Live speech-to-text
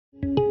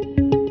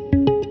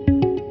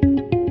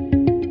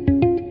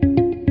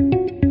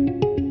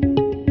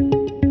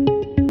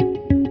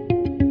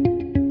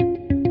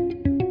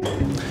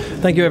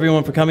Thank you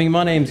everyone for coming.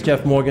 My name's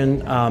Jeff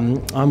Morgan.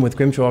 I'm with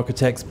Grimshaw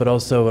Architects, but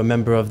also a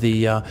member of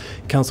the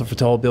Council for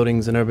Tall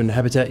Buildings and Urban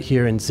Habitat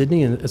here in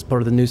Sydney and as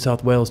part of the New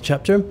South Wales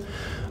chapter.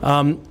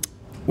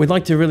 We'd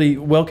like to really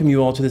welcome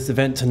you all to this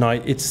event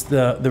tonight. It's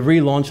the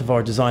relaunch of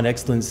our Design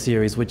Excellence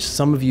series, which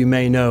some of you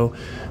may know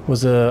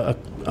was a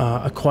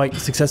quite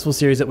successful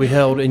series that we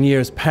held in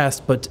years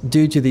past, but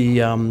due to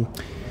the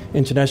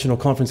international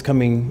conference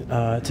coming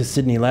to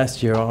Sydney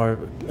last year,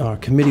 our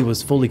committee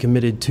was fully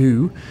committed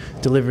to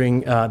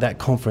delivering that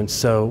conference.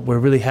 So we're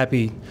really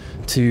happy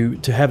to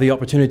have the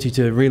opportunity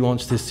to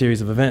relaunch this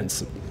series of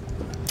events.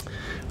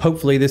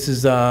 Hopefully this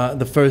is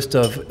the first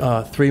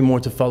of 3 more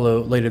to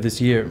follow later this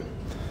year.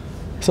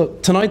 So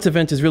tonight's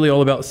event is really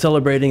all about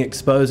celebrating,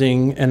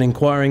 exposing and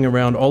inquiring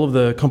around all of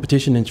the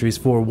competition entries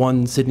for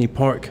One Sydney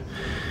Park.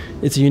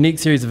 It's a unique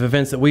series of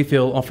events that we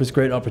feel offers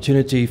great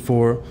opportunity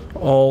for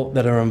all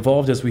that are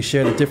involved as we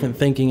share the different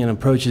thinking and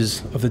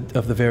approaches of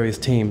the various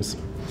teams.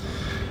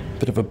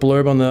 Bit of a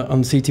blurb on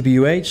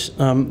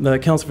CTBUH. The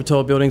Council for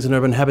Tall Buildings and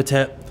Urban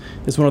Habitat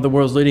is one of the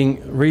world's leading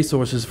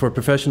resources for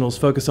professionals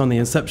focused on the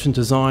inception,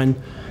 design,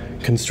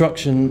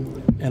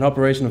 construction and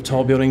operation of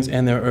tall buildings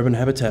and their urban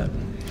habitat.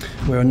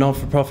 We're a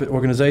non-for-profit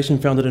organization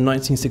founded in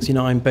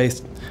 1969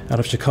 based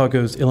out of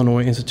Chicago's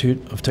Illinois Institute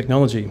of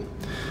Technology.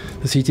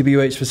 The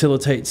CTBUH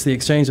facilitates the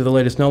exchange of the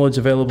latest knowledge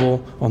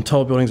available on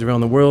tall buildings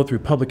around the world through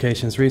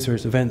publications,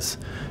 research, events,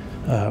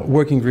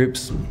 working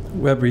groups,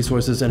 web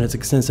resources, and its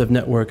extensive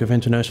network of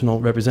international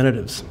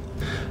representatives.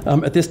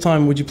 At this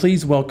time, would you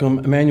please welcome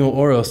Emmanuel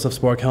Oros of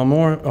Spark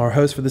Halmore, our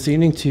host for this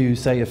evening, to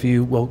say a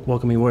few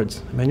welcoming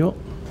words. Emmanuel?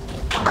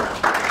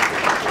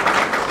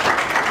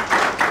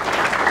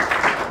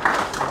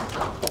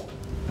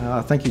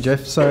 Thank you,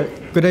 Jeff. So,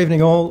 good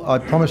evening all. I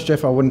promised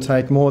Jeff I wouldn't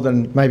take more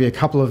than maybe a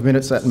couple of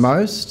minutes at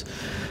most.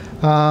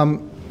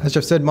 As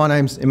Jeff said, my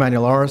name's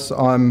Emmanuel Oros.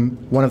 I'm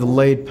one of the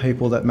lead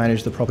people that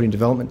manage the property and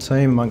development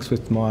team amongst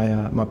with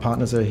my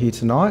partners that are here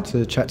tonight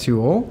to chat to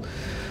you all.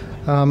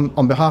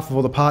 On behalf of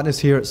all the partners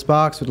here at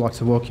Sparks, we'd like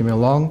to welcome you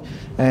along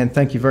and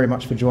thank you very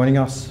much for joining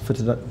us for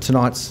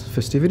tonight's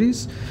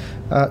festivities.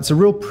 It's a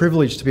real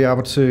privilege to be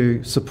able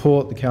to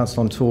support the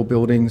Council on Tall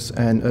Buildings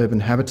and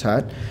Urban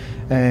Habitat,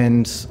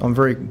 and I'm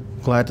very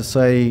glad to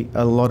see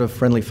a lot of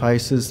friendly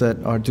faces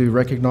that I do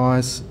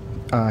recognise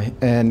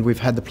and we've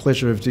had the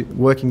pleasure of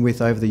working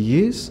with over the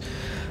years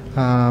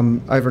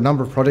over a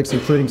number of projects,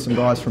 including some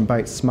guys from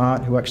Bates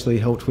Smart who actually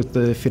helped with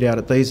the fit out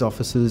at these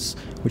offices,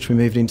 which we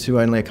moved into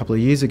only a couple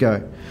of years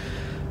ago.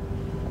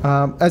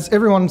 As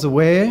everyone's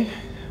aware,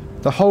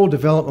 the whole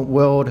development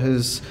world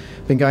has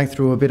been going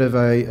through a bit of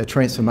a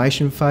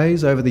transformation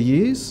phase over the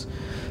years.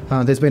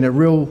 There's been a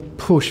real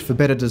push for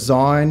better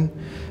design,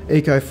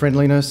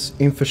 eco-friendliness,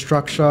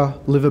 infrastructure,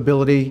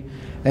 livability,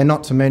 and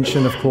not to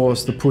mention, of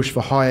course, the push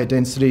for higher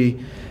density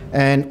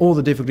and all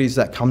the difficulties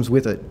that comes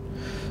with it.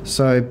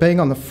 So being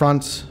on the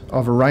front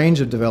of a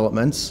range of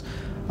developments,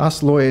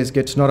 us lawyers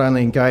get to not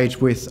only engage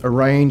with a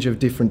range of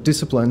different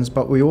disciplines,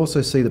 but we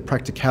also see the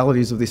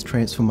practicalities of this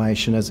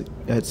transformation as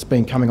it's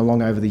been coming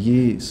along over the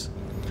years.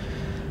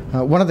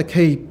 One of the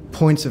key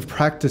points of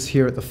practice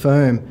here at the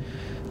firm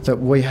that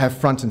we have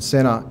front and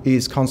centre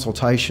is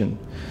consultation.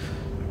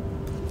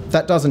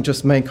 That doesn't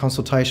just mean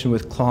consultation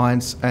with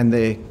clients and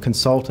their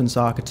consultants,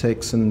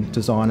 architects and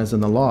designers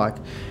and the like.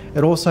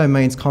 It also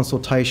means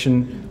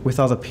consultation with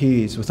other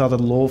peers, with other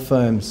law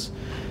firms,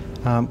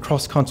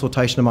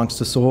 cross-consultation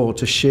amongst us all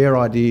to share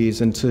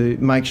ideas and to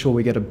make sure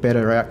we get a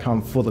better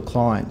outcome for the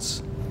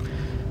clients.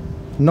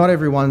 Not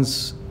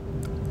everyone's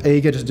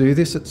eager to do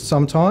this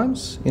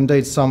sometimes.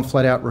 Indeed, some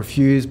flat out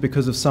refuse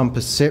because of some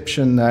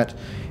perception that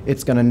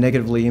it's going to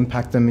negatively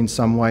impact them in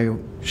some way,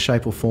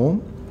 shape or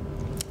form.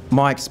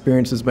 My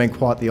experience has been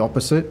quite the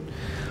opposite.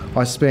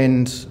 I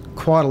spend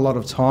quite a lot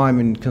of time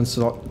in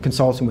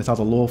consulting with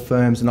other law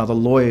firms and other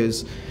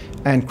lawyers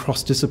and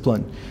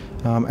cross-discipline.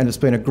 And it's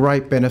been a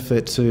great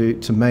benefit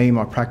to me,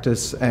 my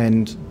practice,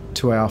 and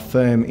to our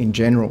firm in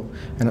general.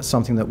 And it's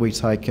something that we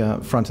take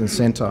front and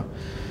centre.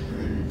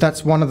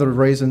 That's one of the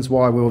reasons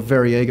why we were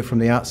very eager from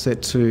the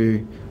outset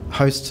to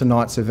host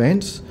tonight's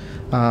event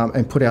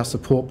and put our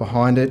support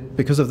behind it,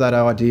 because of that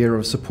idea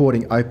of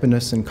supporting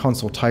openness and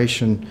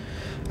consultation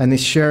and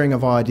this sharing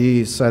of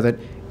ideas so that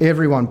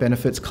everyone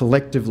benefits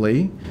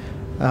collectively.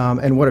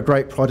 And what a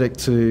great project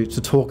to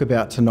talk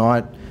about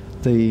tonight,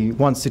 the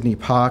One Sydney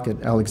Park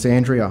at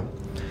Alexandria.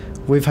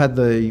 We've had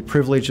the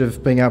privilege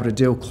of being able to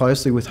deal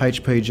closely with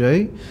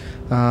HPG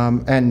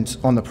and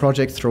on the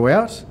project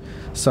throughout.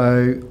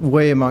 So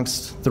we,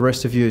 amongst the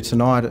rest of you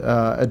tonight,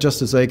 are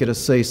just as eager to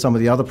see some of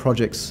the other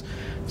projects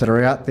that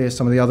are out there,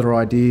 some of the other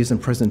ideas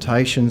and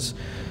presentations,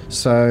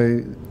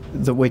 so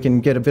that we can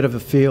get a bit of a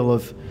feel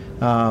of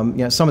you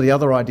know, some of the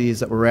other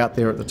ideas that were out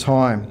there at the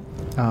time.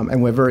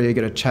 And we're very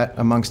eager to chat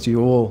amongst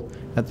you all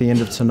at the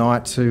end of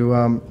tonight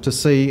to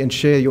see and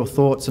share your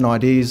thoughts and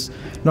ideas,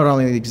 not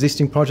only the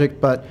existing project,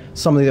 but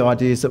some of the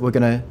ideas that we're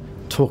going to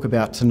talk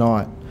about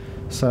tonight.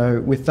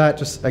 So with that,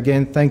 just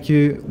again, thank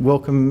you,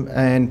 welcome,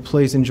 and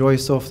please enjoy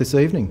yourself this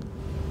evening.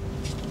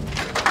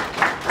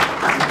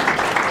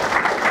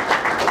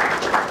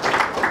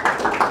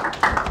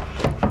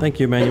 Thank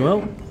you,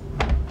 Emmanuel.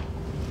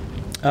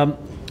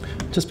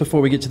 Just before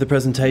we get to the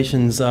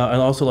presentations, I'd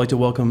also like to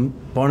welcome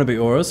Barnaby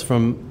Orris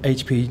from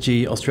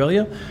HPG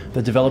Australia,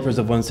 the developers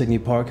of One Sydney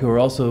Park, who are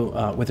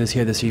also with us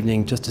here this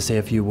evening just to say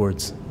a few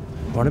words.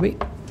 Barnaby?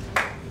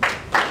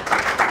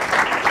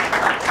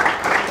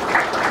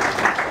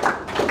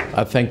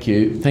 Thank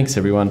you. Thanks,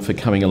 everyone, for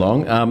coming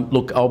along.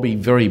 Look, I'll be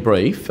very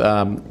brief.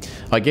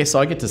 I guess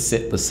I get to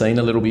set the scene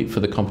a little bit for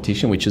the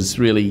competition, which is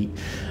really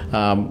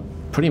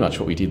pretty much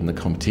what we did in the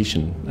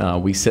competition.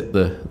 We set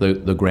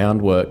the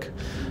groundwork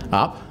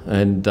up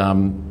and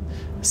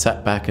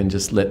sat back and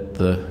just let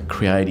the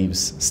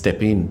creatives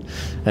step in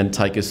and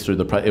take us through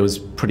the process. It was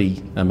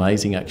pretty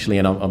amazing, actually,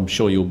 and I'm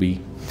sure you'll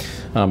be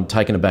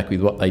taken aback with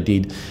what they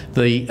did.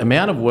 The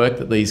amount of work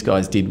that these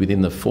guys did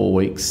within the 4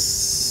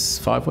 weeks,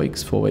 5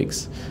 weeks, 4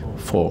 weeks,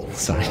 4,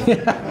 sorry.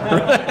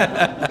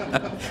 I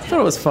thought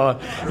it was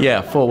 5.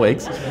 Yeah, 4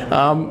 weeks.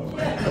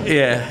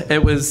 Yeah,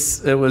 it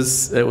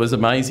was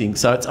amazing.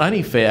 So it's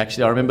only fair,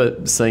 actually. I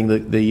remember seeing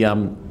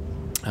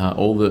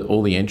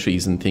all the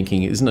entries and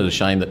thinking, isn't it a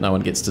shame that no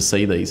one gets to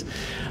see these?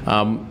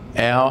 Our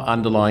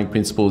underlying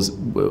principles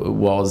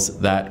was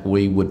that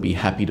we would be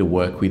happy to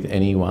work with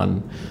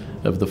anyone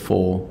of the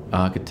 4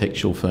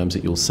 architectural firms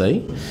that you'll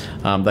see.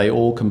 They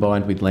all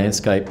combined with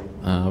landscape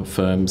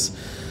firms,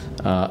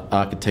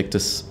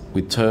 Architectus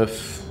with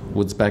Turf,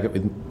 Woods Bagot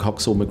with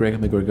Coxall,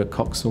 McGregor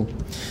Coxall,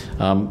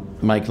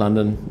 Make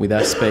London with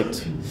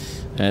Aspect,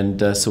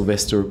 and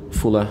Silvester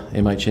Fuller,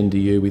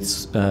 MHNDU with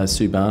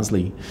Sue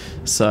Barnsley.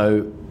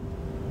 So,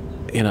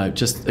 you know,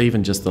 just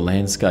the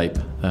landscape,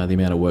 the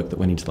amount of work that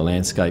went into the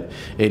landscape.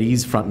 It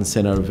is front and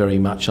centre very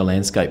much a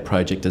landscape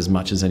project as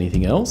much as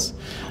anything else.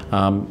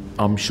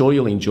 I'm sure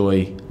you'll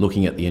enjoy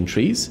looking at the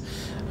entries.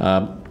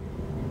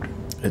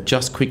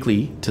 Just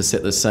quickly to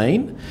set the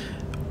scene,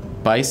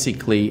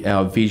 basically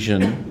our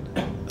vision,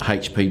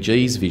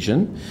 HPG's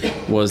vision,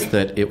 was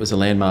that it was a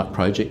landmark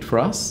project for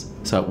us.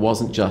 So it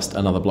wasn't just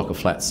another block of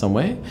flats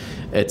somewhere.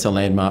 It's a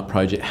landmark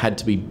project, had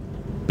to be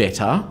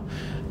better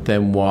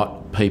than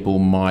what people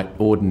might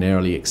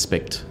ordinarily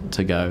expect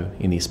to go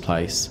in this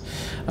place.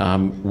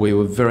 We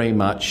were very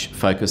much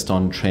focused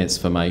on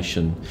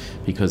transformation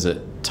because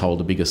it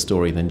told a bigger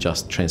story than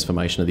just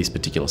transformation of this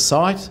particular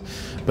site,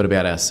 but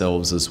about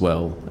ourselves as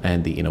well,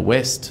 and the inner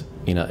west,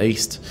 inner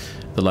east,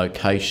 the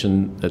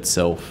location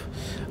itself.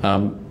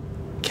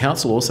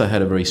 Council also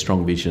had a very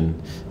strong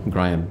vision.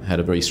 Graham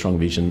had a very strong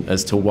vision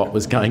as to what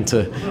was going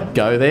to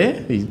go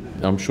there.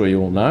 I'm sure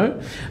you all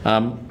know.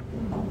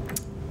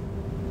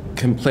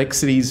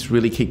 Complexities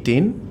really kicked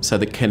in. So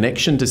the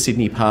connection to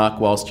Sydney Park,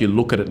 whilst you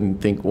look at it and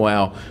think,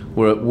 wow,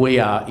 we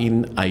are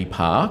in a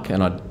park,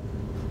 and I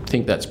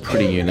think that's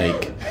pretty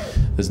unique.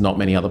 There's not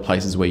many other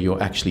places where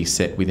you're actually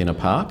set within a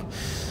park.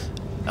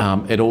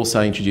 It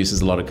also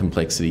introduces a lot of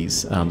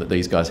complexities that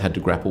these guys had to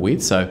grapple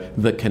with. So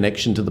the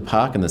connection to the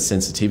park and the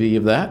sensitivity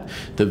of that,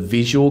 the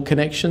visual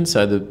connection,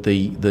 so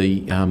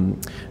the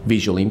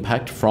visual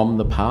impact from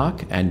the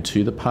park and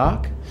to the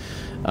park.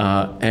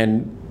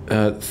 And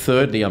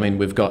thirdly, I mean,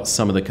 we've got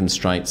some of the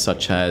constraints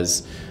such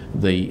as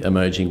the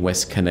emerging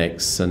West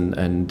Connects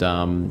and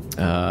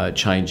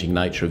changing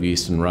nature of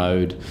Euston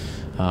Road,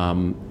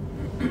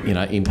 you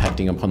know,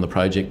 impacting upon the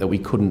project that we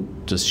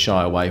couldn't just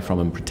shy away from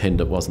and pretend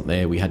it wasn't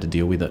there. We had to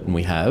deal with it, and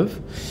we have.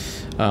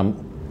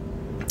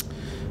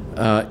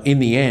 In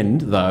the end,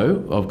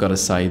 though, I've got to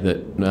say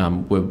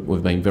that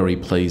we've been very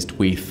pleased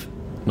with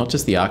not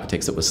just the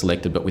architects that were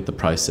selected, but with the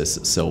process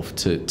itself,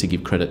 to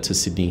give credit to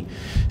Sydney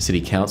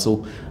City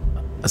Council.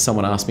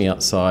 Someone asked me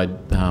outside,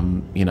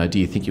 you know, do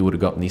you think you would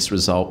have gotten this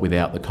result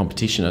without the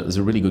competition? It was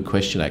a really good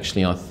question,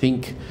 actually. I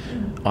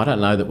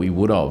don't know that we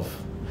would have.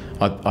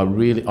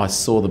 I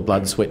saw the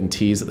blood, sweat and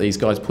tears that these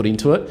guys put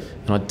into it,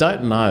 and I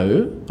don't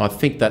know, I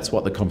think that's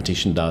what the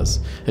competition does.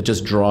 It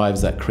just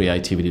drives that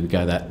creativity to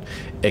go that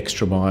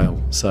extra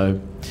mile. So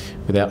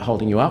without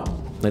holding you up,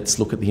 let's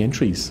look at the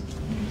entries.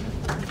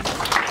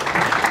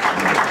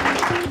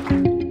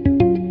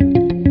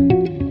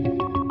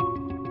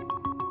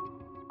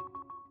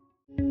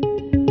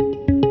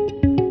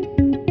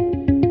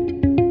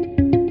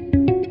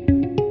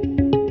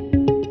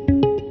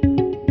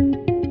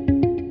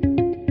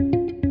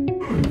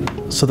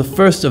 So the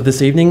first of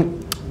this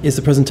evening is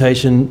the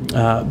presentation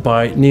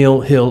by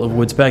Neil Hill of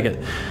Woods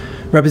Bagot,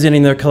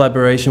 representing their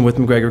collaboration with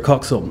McGregor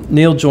Coxall.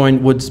 Neil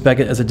joined Woods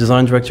Bagot as a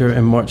design director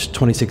in March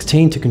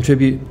 2016 to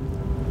contribute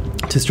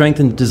to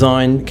strengthen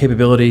design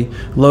capability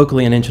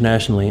locally and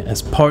internationally.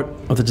 As part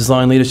of the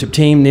design leadership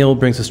team, Neil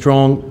brings a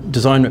strong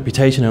design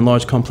reputation in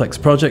large complex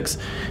projects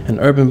and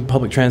urban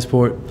public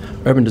transport,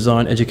 urban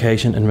design,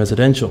 education and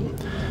residential.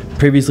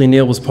 Previously,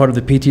 Neil was part of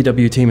the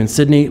PTW team in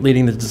Sydney,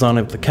 leading the design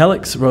of the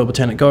Calyx, Royal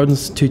Botanic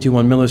Gardens,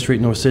 221 Miller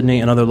Street, North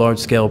Sydney, and other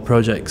large-scale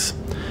projects.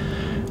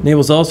 Neil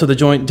was also the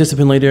joint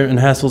discipline leader in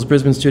Hassel's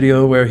Brisbane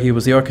studio, where he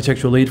was the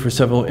architectural lead for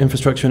several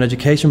infrastructure and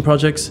education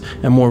projects,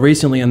 and more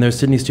recently in their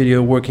Sydney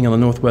studio working on the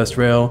North West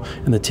Rail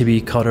and the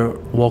Tibby Cotter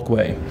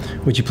Walkway.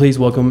 Would you please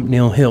welcome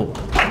Neil Hill?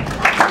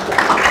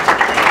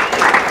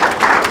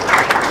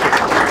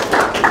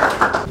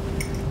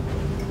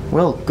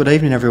 Well, good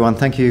evening everyone.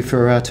 Thank you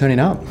for turning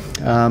up.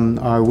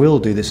 I will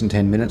do this in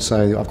 10 minutes,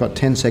 so I've got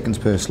 10 seconds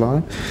per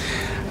slide.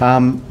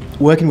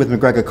 Working with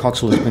McGregor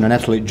Coxwell has been an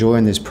absolute joy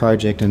in this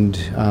project, and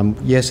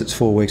yes, it's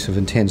 4 weeks of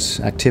intense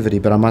activity,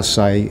 but I must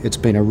say it's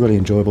been a really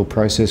enjoyable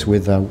process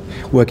with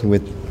working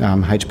with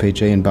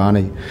HPG and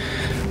Barney.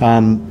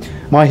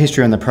 My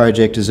history on the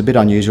project is a bit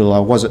unusual. I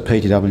was at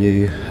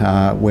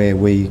PTW where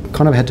we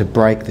kind of had to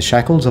break the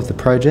shackles of the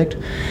project.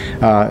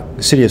 The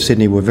City of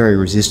Sydney were very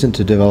resistant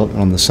to development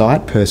on the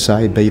site per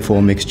se,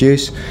 B4 mixed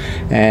use,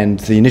 and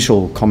the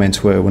initial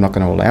comments were, we're not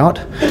going to allow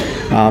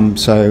it.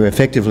 So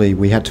effectively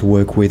we had to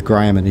work with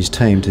Graham and his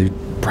team to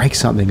break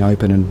something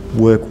open and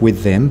work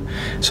with them.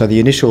 So the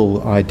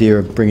initial idea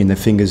of bringing the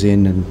fingers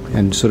in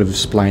and sort of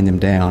splaying them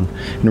down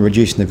and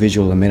reducing the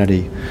visual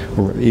amenity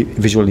or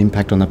visual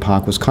impact on the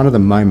park was kind of the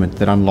moment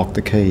that unlocked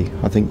the key.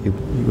 I think you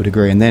would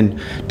agree. And then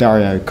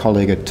Dario,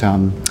 colleague at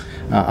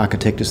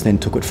Architectus, then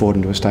took it forward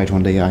into a Stage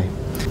 1 DA.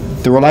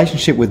 The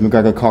relationship with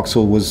McGregor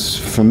Coxwell was,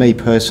 for me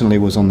personally,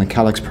 was on the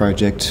Calyx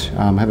project.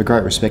 I have a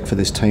great respect for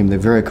this team. They're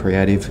very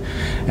creative,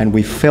 and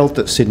we felt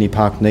that Sydney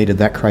Park needed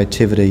that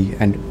creativity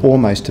and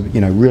almost,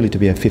 really to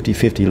be a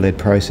 50-50 led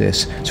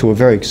process. So we're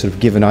very sort of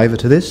given over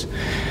to this.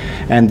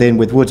 And then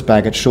with Woods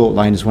Bagot, Short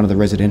Lane is one of the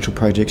residential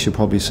projects you'll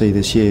probably see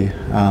this year,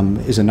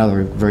 is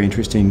another very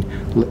interesting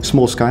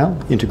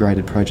small-scale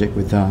integrated project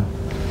with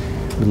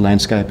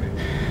landscape.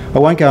 I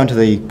won't go into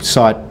the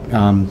site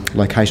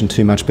location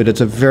too much, but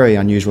it's a very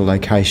unusual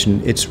location.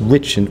 It's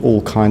rich in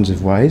all kinds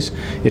of ways.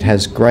 It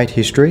has great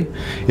history.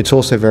 It's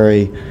also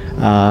very,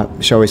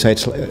 shall we say,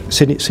 it's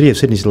City of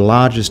Sydney's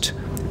largest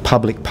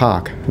public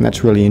park, and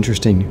that's really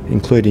interesting,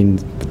 including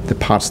the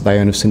parts that they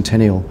own of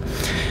Centennial.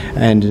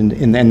 And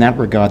in that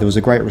regard, there was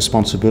a great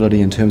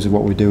responsibility in terms of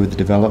what we do with the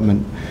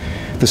development.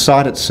 The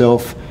site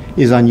itself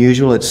is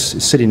unusual. It's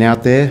sitting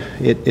out there.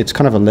 It's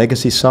kind of a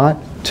legacy site.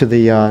 To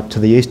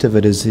the east of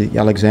it is the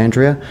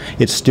Alexandria.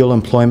 It's still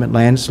employment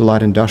lands,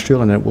 light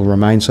industrial, and it will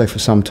remain so for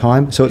some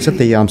time. So it's at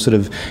the sort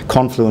of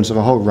confluence of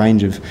a whole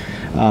range of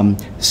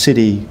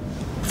city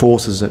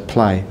forces at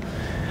play.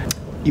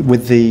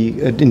 With the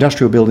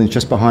industrial buildings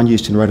just behind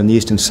Euston Road on the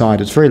eastern side,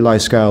 it's very low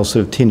scale,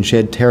 sort of tin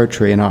shed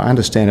territory, and I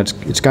understand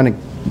it's going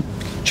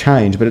to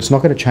change, but it's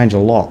not going to change a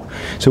lot.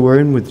 So we're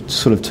in with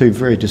sort of two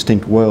very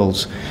distinct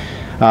worlds.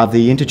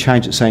 The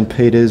interchange at St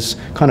Peter's,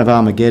 kind of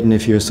Armageddon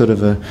if you're sort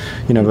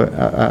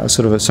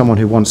of someone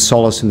who wants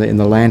solace in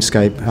the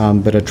landscape,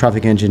 but a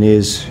traffic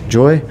engineer's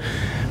joy.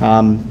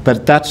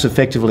 But that's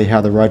effectively how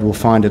the road will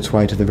find its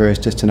way to the various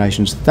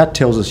destinations. That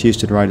tells us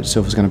Euston Road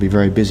itself is going to be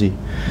very busy.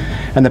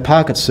 And the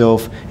park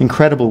itself,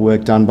 incredible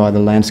work done by the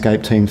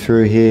landscape team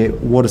through here,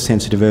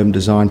 water-sensitive urban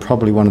design,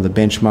 probably one of the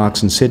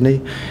benchmarks in Sydney,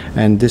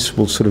 and this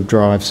will sort of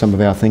drive some of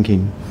our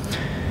thinking.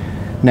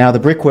 Now the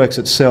brickworks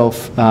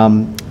itself,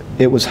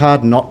 it was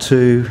hard not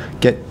to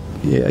get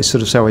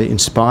sort of so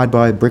inspired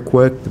by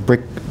brickwork,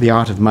 the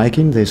art of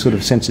making, the sort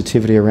of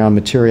sensitivity around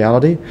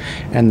materiality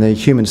and the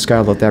human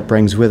scale that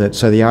brings with it.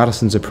 So the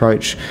artisan's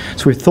approach.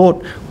 So we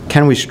thought,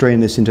 can we stream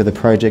this into the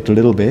project a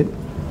little bit?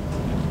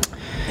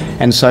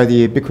 And so the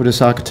ubiquitous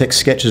architect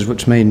sketches,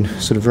 which mean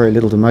sort of very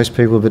little to most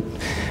people, but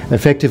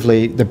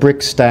effectively the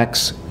brick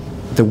stacks,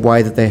 the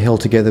way that they're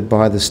held together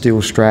by the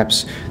steel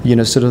straps,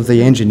 sort of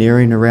the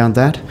engineering around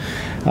that,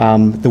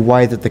 the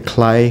way that the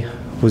clay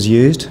was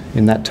used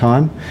in that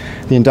time,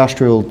 the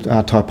industrial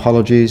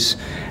typologies,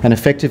 and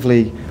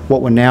effectively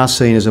what we're now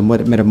seeing is a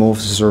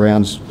metamorphosis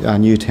around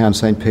Newtown,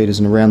 St Peter's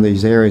and around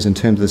these areas in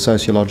terms of the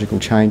sociological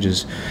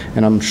changes.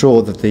 And I'm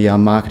sure that the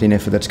marketing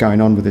effort that's going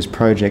on with this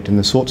project and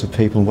the sorts of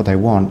people and what they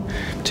want,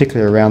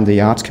 particularly around the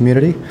arts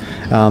community,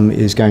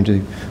 is going to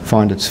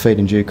find its feet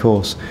in due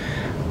course.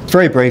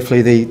 Very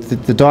briefly,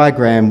 the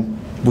diagram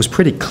was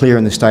pretty clear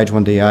in the Stage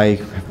 1 DA.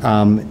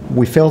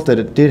 We felt that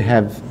it did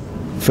have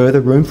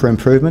further room for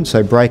improvement,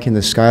 so breaking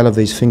the scale of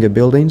these finger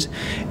buildings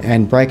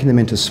and breaking them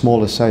into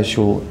smaller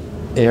social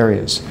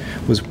areas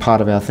was part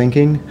of our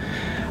thinking.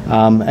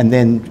 And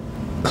then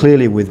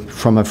clearly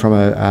from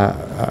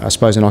I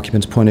suppose an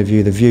occupant's point of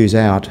view, the views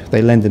out,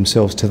 they lend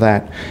themselves to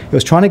that. It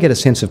was trying to get a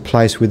sense of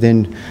place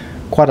within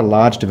quite a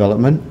large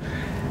development,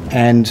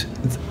 and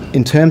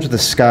in terms of the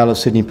scale of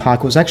Sydney Park,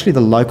 it was actually the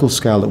local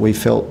scale that we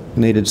felt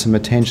needed some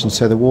attention.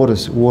 So the water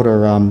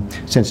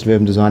sensitive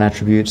urban design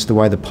attributes, the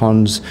way the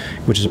ponds,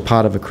 which is a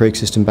part of a creek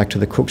system back to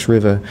the Crooks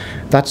River,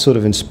 that sort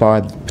of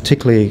inspired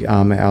particularly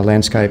our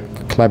landscape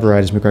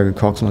collaborators, McGregor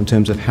Coxwell, in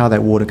terms of how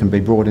that water can be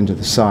brought into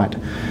the site.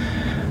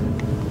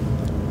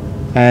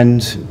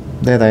 And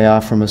there they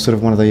are from a sort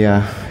of one of the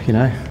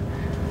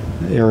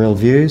aerial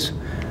views.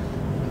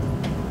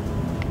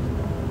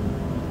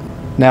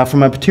 Now,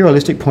 from a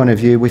materialistic point of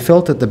view, we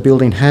felt that the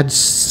building had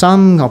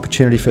some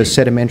opportunity for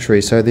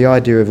sedimentary, so the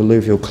idea of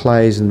alluvial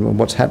clays and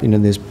what's happening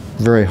in this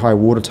very high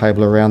water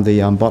table around the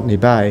Botany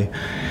Bay,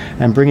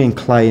 and bringing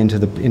clay into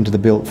the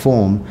built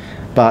form,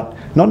 but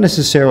not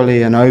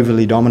necessarily an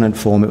overly dominant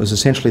form. It was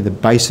essentially the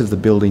base of the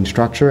building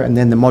structure and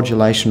then the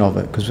modulation of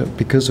it,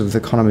 because of the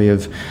economy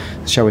of,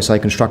 shall we say,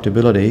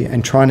 constructability,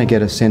 and trying to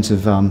get a sense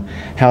of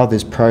how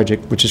this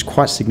project, which is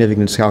quite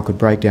significant in scale, could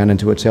break down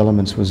into its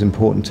elements was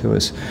important to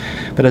us.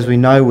 But as we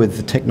know, with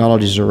the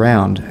technologies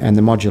around and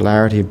the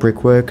modularity of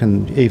brickwork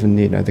and even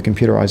the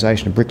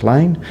computerisation of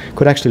bricklaying,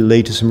 could actually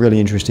lead to some really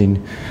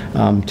interesting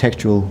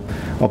textual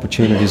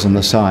opportunities on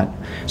the site.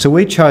 So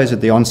we chose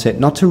at the onset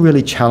not to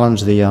really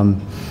challenge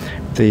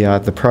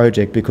the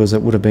project, because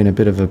it would have been a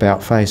bit of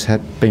about face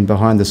had been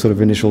behind the sort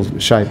of initial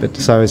shape. But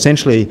so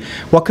essentially,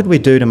 what could we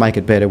do to make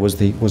it better was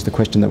the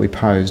question that we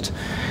posed.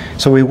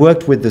 So we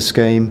worked with the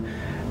scheme.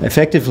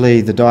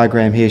 Effectively, the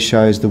diagram here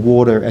shows the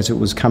water as it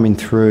was coming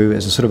through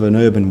as a sort of an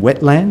urban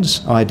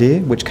wetlands idea,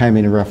 which came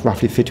in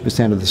roughly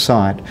 50% of the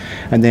site,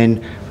 and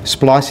then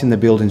splicing the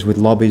buildings with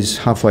lobbies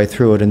halfway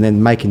through it, and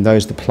then making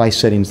those the place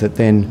settings that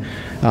then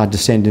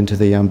descend into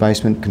the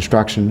basement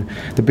construction.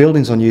 The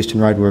buildings on Euston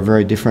Road were a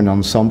very different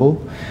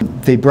ensemble.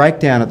 The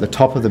breakdown at the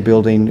top of the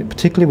building,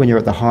 particularly when you're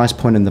at the highest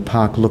point in the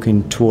park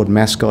looking toward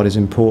Mascot, is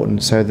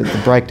important, so that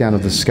the breakdown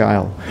of the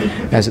scale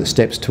as it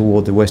steps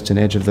toward the western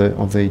edge of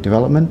the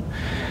development.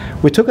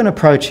 We took an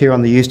approach here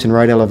on the Euston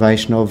Road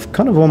elevation of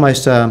kind of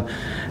almost a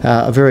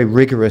very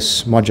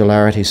rigorous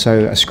modularity.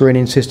 So a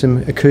screening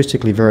system,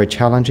 acoustically very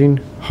challenging,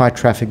 high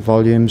traffic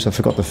volumes. I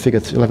forgot the figure,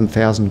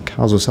 11,000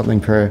 cars or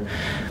something per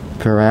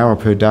hour or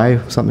per day,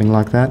 something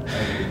like that.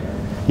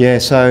 Yeah,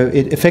 so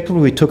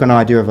effectively we took an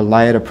idea of a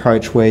layered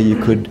approach where you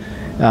could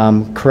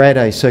create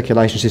a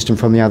circulation system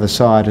from the other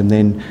side and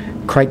then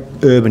create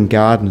urban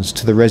gardens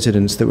to the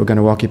residents that were going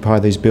to occupy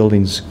these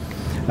buildings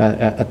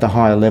at the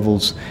higher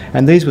levels.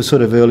 And these were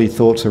sort of early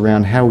thoughts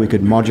around how we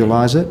could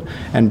modulise it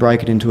and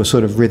break it into a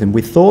sort of rhythm.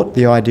 We thought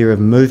the idea of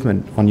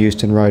movement on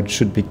Euston Road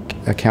should be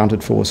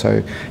accounted for.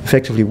 So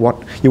effectively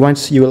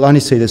you will only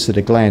see this at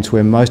a glance,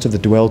 where most of the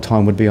dwell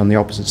time would be on the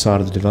opposite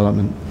side of the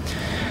development.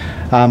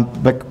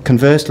 But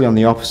conversely, on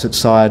the opposite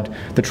side,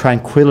 the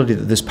tranquility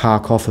that this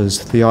park offers,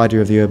 the idea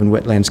of the urban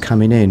wetlands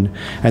coming in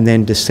and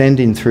then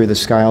descending through the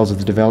scales of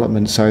the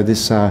development. So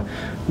this,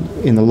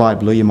 in the light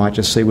blue, you might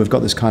just see we've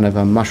got this kind of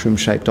a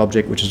mushroom-shaped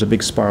object, which is a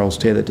big spiral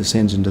stair that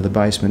descends into the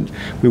basement.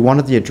 We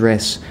wanted the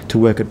address to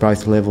work at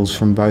both levels,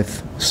 from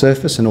both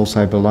surface and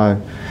also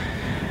below.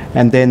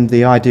 And then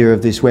the idea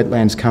of this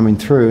wetlands coming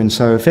through, and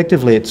so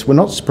effectively we're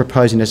not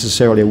proposing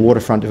necessarily a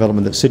waterfront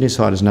development that Sydney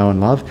side is know and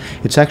love.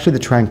 It's actually the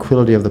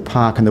tranquility of the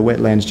park and the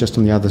wetlands just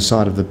on the other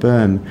side of the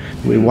berm.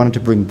 We wanted to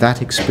bring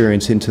that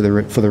experience for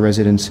the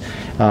residents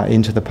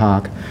into the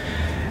park.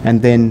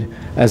 And then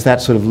as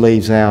that sort of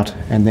leaves out,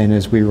 and then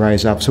as we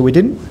raise up. So we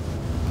didn't,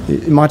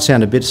 it might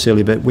sound a bit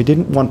silly, but we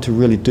didn't want to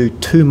really do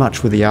too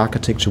much with the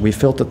architecture. We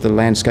felt that the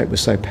landscape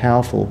was so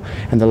powerful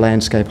and the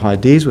landscape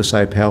ideas were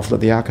so powerful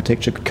that the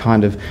architecture could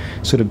kind of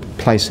sort of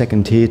play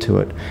second tier to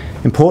it.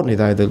 Importantly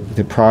though,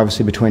 the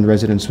privacy between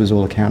residents was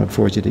all accounted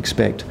for, as you'd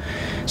expect.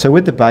 So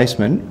with the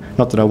basement,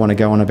 not that I want to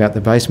go on about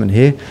the basement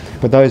here,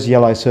 but those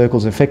yellow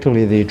circles,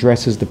 effectively the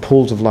addresses, the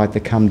pools of light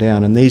that come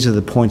down, and these are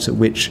the points at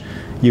which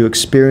you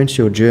experience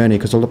your journey,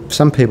 because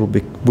some people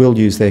will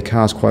use their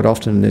cars quite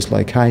often in this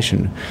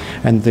location,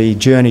 and the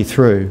journey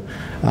through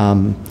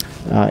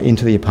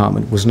into the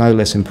apartment was no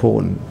less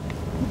important.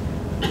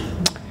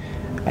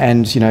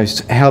 And you know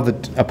how the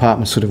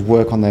apartments sort of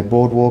work on their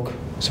boardwalk.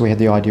 So we had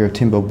the idea of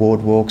timber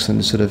boardwalks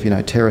and sort of,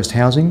 terraced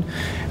housing,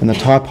 and the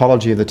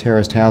typology of the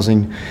terraced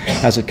housing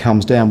as it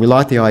comes down. We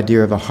like the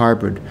idea of a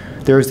hybrid.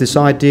 There is this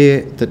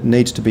idea that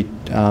needs to be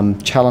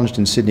challenged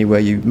in Sydney, where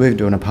you move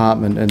into an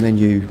apartment and then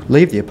you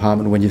leave the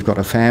apartment when you've got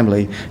a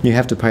family, and you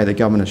have to pay the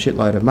government a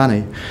shitload of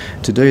money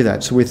to do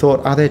that. So we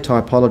thought, are there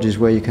typologies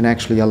where you can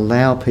actually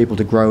allow people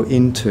to grow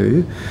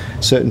into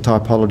certain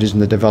typologies in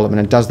the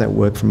development, and does that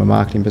work from a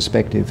marketing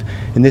perspective?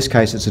 In this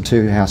case, it's a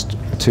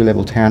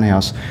two-level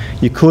townhouse.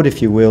 You could, if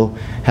you will,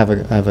 have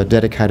a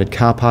dedicated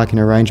car parking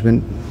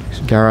arrangement,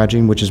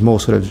 garaging, which is more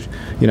sort of,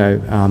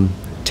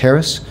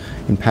 terrace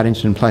in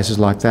Paddington and places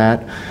like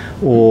that,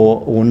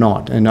 or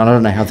not. And I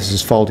don't know how this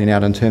is folding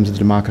out in terms of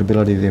the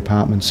marketability of the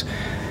apartments.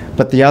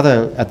 But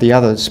at the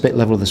other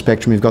level of the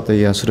spectrum, you've got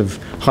the sort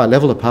of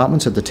high-level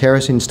apartments at the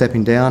terracing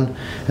stepping down,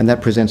 and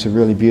that presents a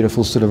really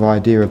beautiful sort of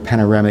idea of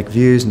panoramic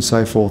views and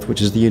so forth,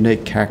 which is the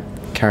unique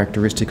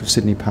characteristic of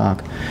Sydney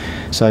Park.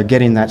 So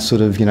getting that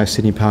sort of,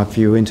 Sydney Park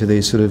view into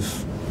these sort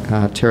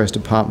of terraced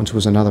apartments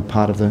was another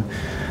part of the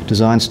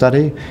design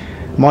study.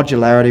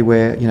 Modularity,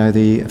 where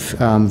the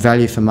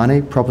value for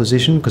money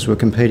proposition, because we're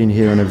competing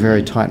here in a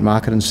very tight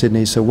market in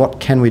Sydney. So what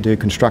can we do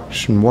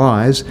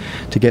construction-wise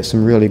to get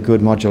some really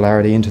good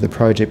modularity into the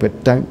project,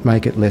 but don't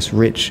make it less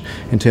rich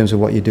in terms of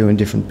what you do in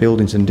different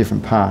buildings and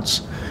different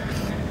parts.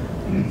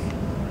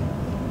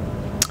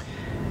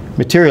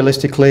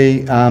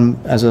 Materialistically,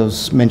 as I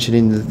was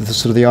mentioning,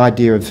 the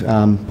idea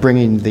of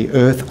bringing the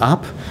earth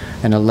up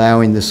and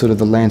allowing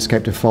the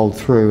landscape to fold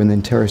through and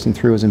then terracing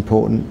through is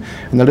important.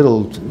 And the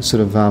little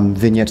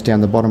vignettes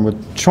down the bottom were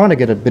trying to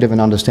get a bit of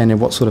an understanding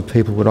of what sort of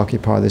people would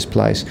occupy this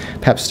place,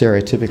 perhaps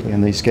stereotypically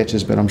in these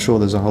sketches, but I'm sure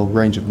there's a whole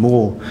range of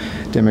more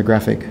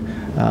demographic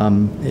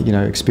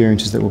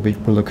experiences that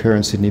will occur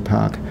in Sydney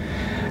Park.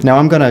 Now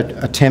I'm going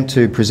to attempt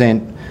to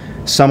present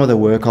some of the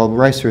work. I'll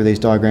race through these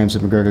diagrams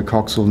of McGregor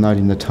Coxwell,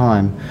 noting the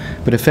time,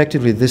 but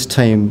effectively this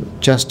team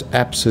just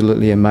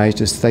absolutely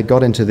amazed us. They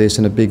got into this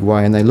in a big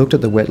way, and they looked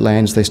at the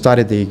wetlands. They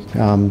studied the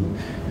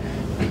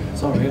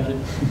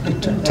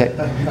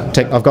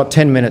I've got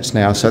 10 minutes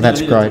now, so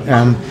that's great.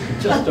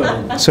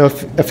 So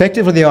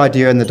effectively the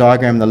idea in the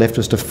diagram on the left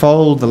was to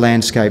fold the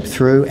landscape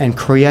through and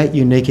create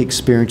unique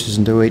experiences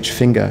into each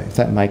finger, if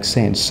that makes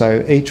sense.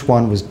 So each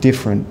one was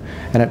different,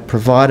 and it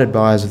provided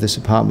buyers of this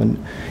apartment,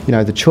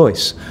 the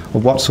choice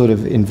of what sort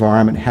of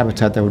environment,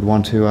 habitat they would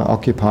want to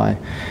occupy.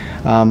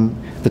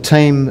 The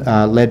team,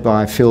 led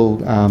by Phil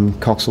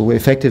Coxwell, we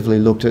effectively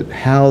looked at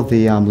how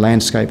the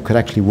landscape could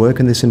actually work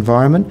in this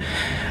environment.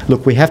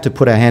 Look, we have to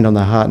put our hand on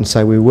the heart and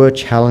say we were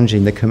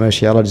challenging the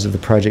commercialities of the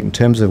project in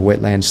terms of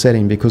wetland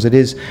setting, because it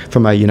is,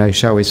 from a,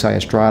 shall we say,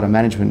 a strata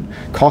management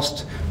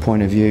cost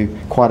point of view,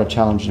 quite a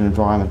challenging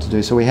environment to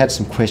do. So we had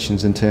some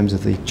questions in terms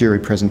of the jury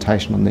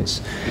presentation on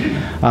this.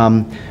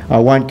 I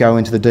won't go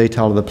into the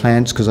detail of the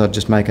plans because I'd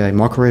just make a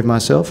mockery of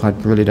myself. I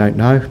really don't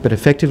know. But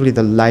effectively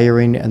the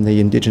layering and the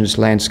Indigenous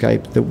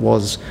landscape that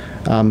was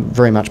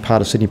very much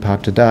part of Sydney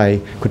Park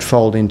today could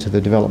fold into the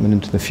development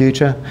into the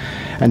future.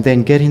 And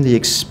then getting the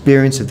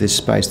experience of this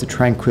space, the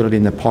tranquility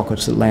and the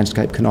pockets that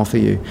landscape can offer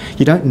you.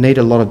 You don't need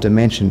a lot of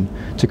dimension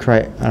to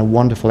create a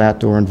wonderful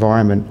outdoor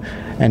environment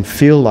and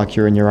feel like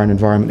you're in your own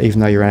environment, even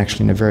though you're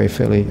actually in a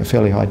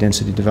fairly high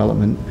density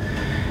development.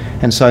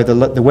 And so the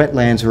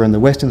wetlands are on the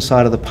western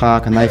side of the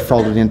park, and they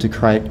folded in to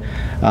create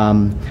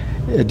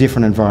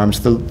different environments.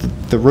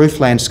 The roof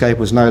landscape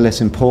was no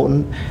less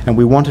important, and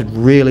we wanted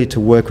really to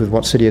work with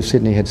what City of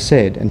Sydney had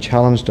said and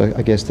challenged,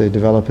 I guess, the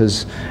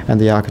developers and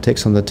the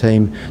architects on the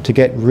team to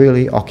get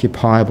really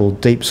occupiable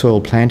deep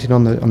soil planting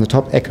on the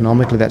top.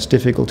 Economically that's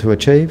difficult to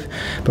achieve,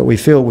 but we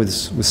feel with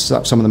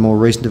some of the more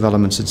recent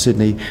developments at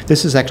Sydney,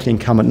 this is actually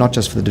incumbent not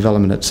just for the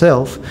development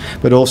itself,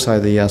 but also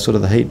the sort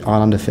of the heat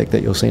island effect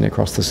that you're seeing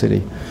across the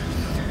city.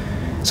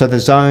 So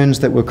the zones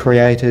that were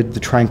created, the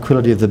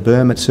tranquility of the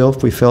berm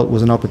itself, we felt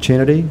was an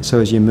opportunity. So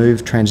as you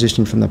move,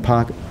 transitioning from the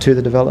park to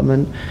the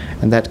development,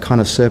 and that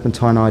kind of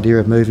serpentine idea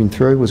of moving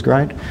through was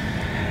great.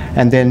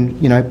 And then,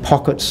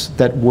 pockets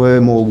that were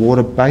more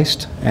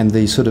water-based and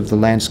the sort of the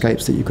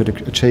landscapes that you could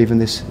achieve in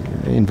this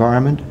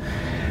environment.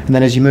 And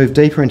then as you move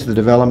deeper into the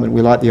development,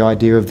 we like the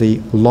idea of the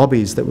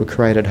lobbies that were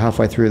created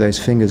halfway through those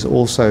fingers,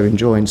 also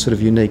enjoying sort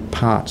of unique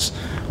parts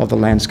of the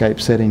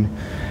landscape setting.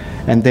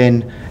 And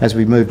then, as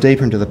we move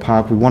deeper into the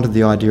park, we wanted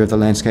the idea of the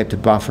landscape to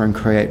buffer and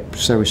create,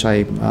 so we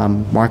say,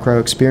 micro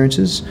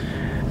experiences,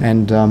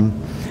 and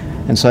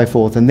so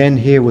forth. And then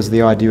here was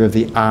the idea of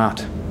the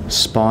art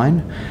spine,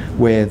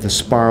 where the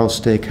spiral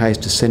staircase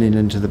descending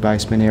into the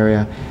basement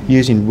area,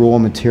 using raw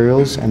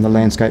materials, and the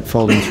landscape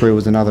folding through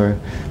was another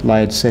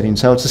layered setting.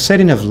 So it's a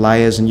setting of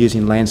layers and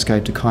using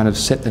landscape to kind of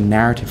set the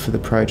narrative for the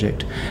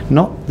project,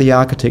 not the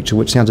architecture,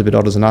 which sounds a bit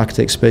odd as an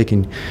architect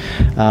speaking.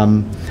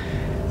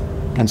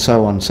 And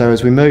so on. So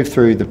as we move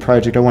through the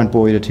project, I won't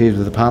bore you to tears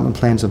with apartment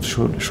plans. I'm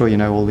sure you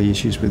know all the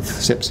issues with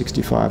SEP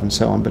 65 and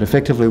so on. But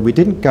effectively, we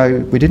didn't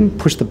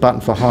push the button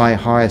for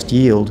highest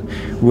yield.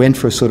 We went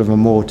for a sort of a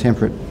more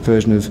temperate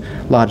version of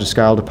larger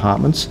scale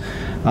departments,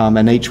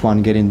 and each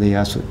one getting the.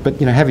 But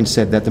having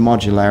said that, the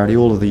modularity,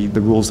 all of the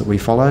rules that we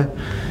follow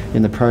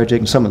in the project,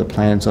 and some of the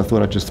plans, I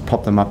thought I'd just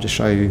pop them up to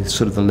show you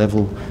sort of the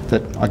level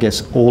that I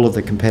guess all of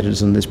the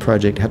competitors in this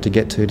project had to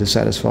get to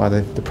satisfy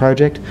the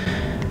project.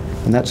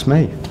 And that's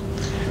me.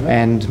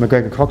 And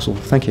McGregor Coxwell,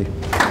 thank you.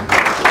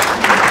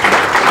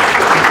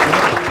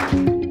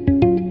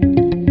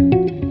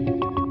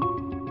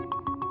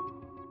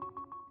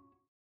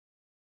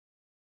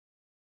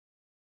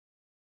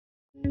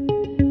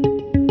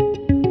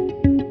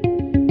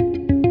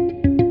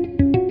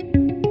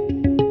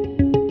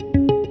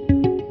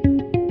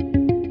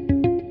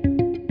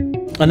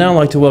 I'd now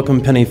like to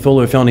welcome Penny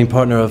Fuller, founding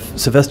partner of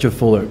Silvester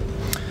Fuller.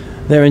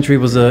 Their entry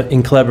was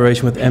in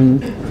collaboration with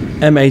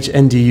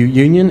MHNDU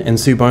Union and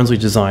Sue Barnsley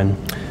Design.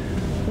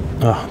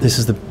 This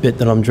is the bit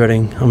that I'm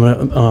dreading. I'm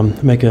going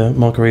to make a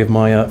mockery of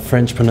my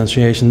French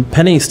pronunciation.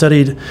 Penny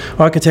studied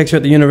architecture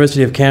at the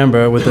University of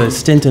Canberra with a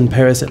stint in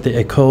Paris at the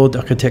École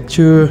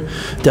d'Architecture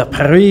de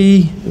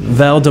Paris,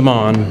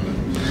 Val-de-Marne.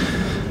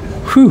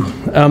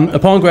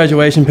 Upon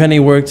graduation,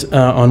 Penny worked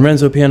on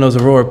Renzo Piano's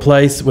Aurora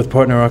Place with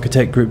partner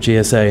architect group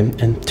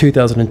GSA. In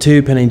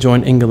 2002, Penny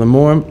joined Ingle &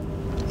 Moore,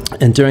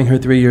 and during her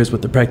 3 years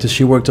with the practice,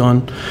 she worked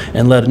on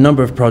and led a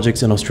number of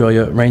projects in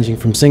Australia, ranging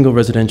from single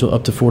residential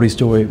up to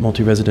 40-story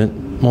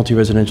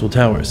multi-residential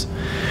towers.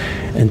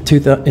 In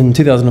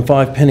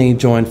 2005, Penny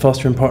joined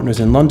Foster & Partners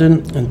in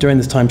London, and during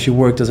this time she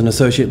worked as an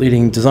associate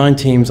leading design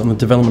teams on the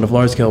development of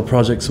large-scale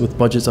projects with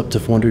budgets up to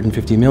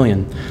 $450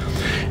 million.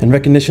 In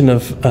recognition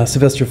of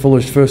Silvester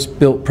Fuller's first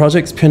built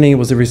projects, Penny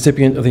was a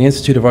recipient of the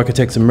Institute of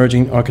Architects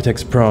Emerging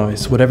Architects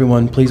Prize. Would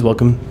everyone please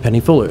welcome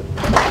Penny Fuller.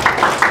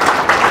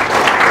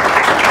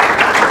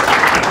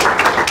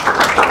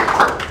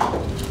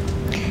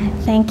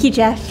 Thank you,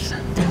 Jeff.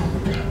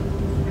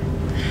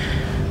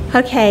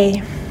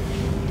 Okay,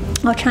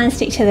 I'll try and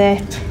stick to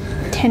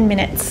the 10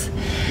 minutes.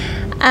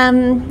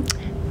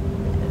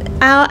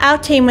 Our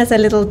team was a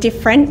little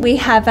different. We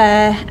have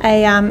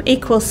a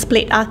equal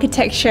split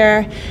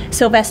architecture,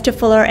 Silvester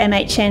Fuller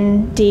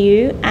MHN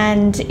DU,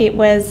 and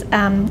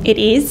it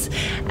is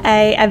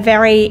a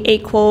very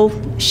equal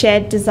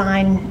shared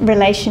design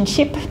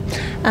relationship,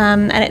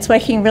 and it's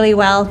working really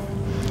well.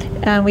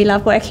 We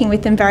love working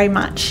with them very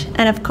much,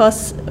 and of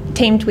course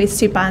teamed with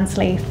Sue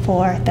Barnsley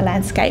for the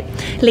landscape.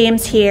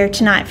 Liam's here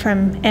tonight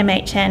from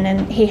MHN,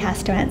 and he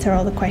has to answer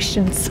all the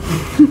questions.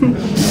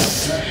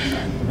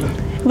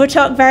 We'll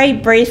talk very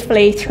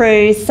briefly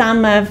through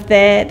some of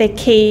the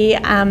key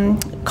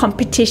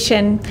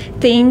competition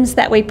themes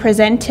that we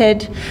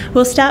presented.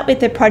 We'll start with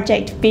the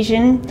project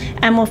vision,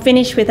 and we'll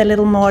finish with a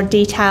little more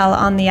detail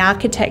on the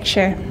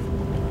architecture.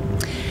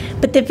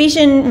 But the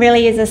vision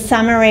really is a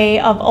summary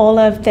of all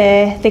of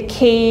the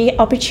key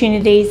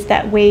opportunities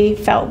that we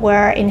felt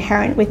were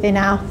inherent within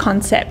our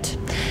concept.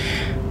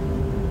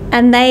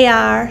 And they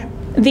are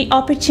the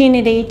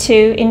opportunity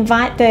to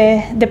invite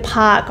the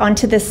park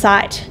onto the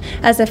site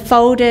as a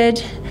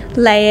folded,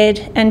 layered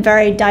and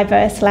very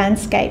diverse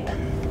landscape.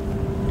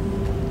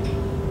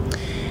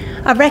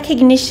 A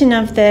recognition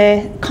of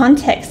the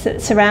context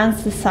that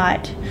surrounds the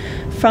site,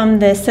 from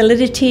the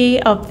solidity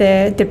of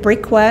the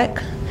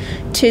brickwork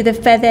to the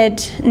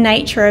feathered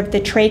nature of the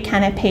tree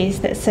canopies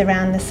that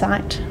surround the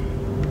site.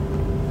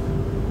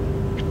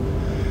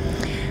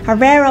 A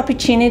rare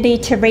opportunity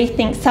to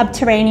rethink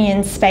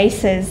subterranean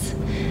spaces,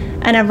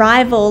 an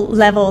arrival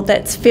level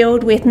that's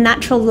filled with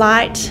natural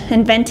light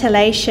and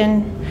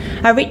ventilation,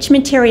 a rich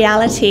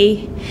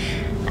materiality,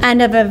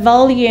 and of a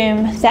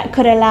volume that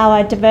could allow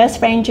a diverse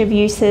range of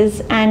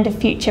uses and a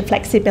future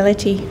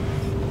flexibility.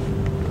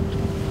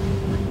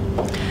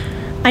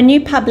 A new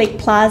public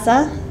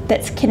plaza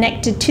that's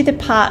connected to the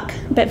park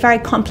but very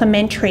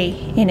complementary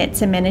in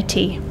its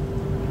amenity.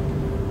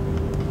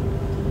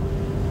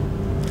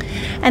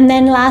 And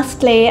then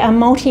lastly, a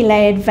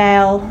multi-layered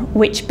veil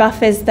which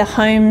buffers the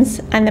homes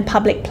and the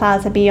public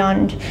plaza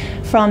beyond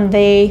from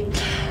the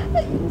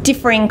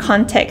differing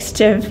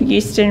context of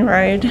Euston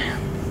Road.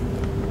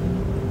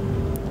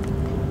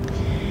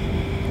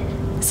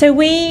 So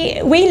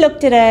we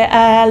looked at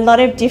a lot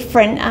of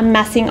different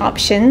massing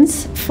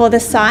options for the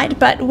site,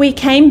 but we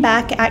came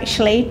back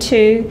actually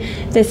to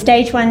the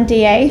stage 1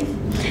 DA.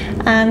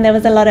 There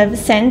was a lot of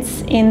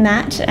sense in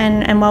that,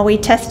 and while we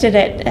tested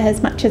it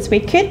as much as we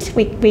could,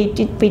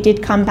 we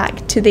did come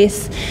back to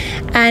this,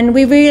 and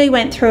we really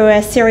went through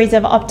a series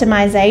of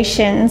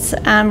optimizations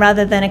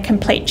rather than a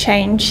complete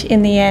change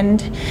in the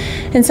end.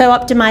 And so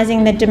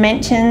optimizing the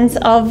dimensions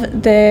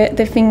of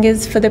the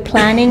fingers for the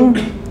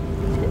planning,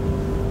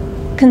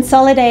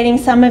 consolidating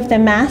some of the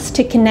mass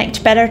to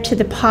connect better to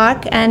the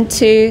park and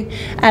to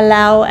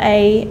allow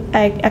a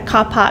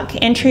car park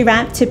entry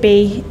ramp to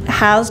be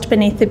housed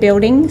beneath the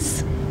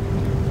buildings.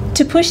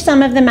 To push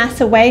some of the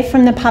mass away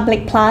from the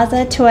public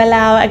plaza to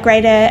allow a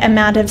greater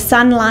amount of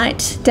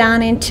sunlight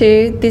down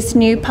into this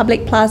new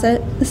public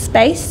plaza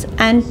space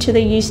and to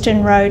the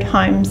Euston Road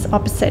homes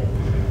opposite.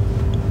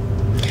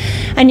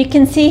 And you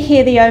can see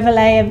here the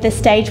overlay of the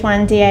stage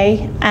 1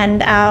 DA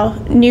and our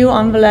new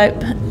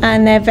envelope,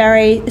 and they're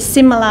very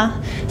similar,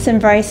 some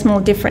very small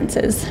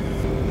differences.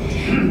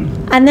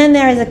 And then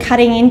there is a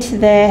cutting into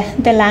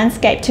the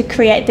landscape to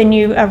create the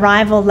new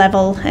arrival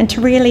level and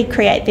to really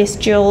create this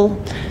dual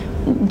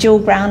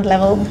ground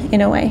level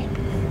in a way.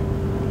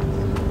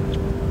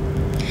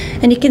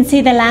 And you can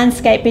see the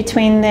landscape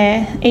between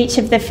each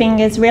of the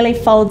fingers really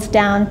folds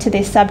down to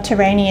this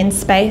subterranean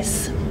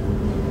space.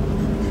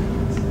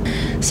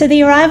 So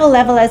the arrival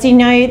level, as you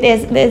know,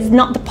 there's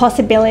not the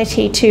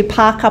possibility to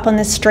park up on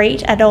the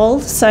street at all,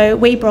 so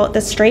we brought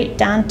the street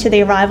down to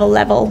the arrival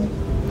level.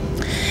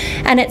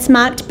 And it's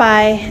marked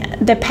by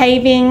the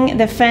paving,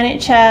 the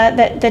furniture,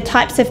 the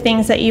types of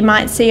things that you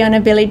might see on a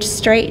village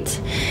street,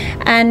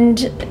 and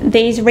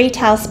these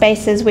retail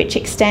spaces which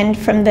extend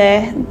from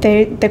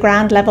the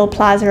ground level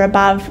plaza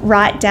above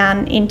right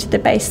down into the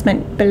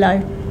basement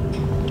below.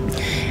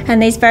 And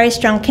these very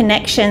strong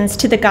connections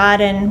to the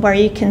garden where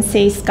you can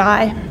see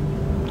sky.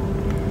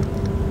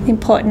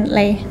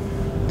 Importantly,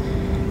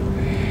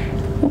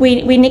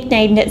 we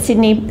nicknamed it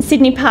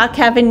Sydney Park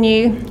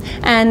Avenue,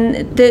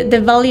 and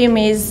the volume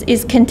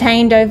is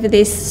contained over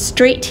this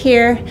street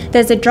here.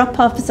 There's a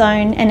drop-off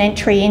zone and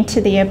entry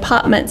into the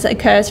apartments that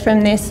occurs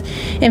from this.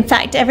 In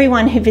fact,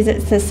 everyone who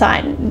visits the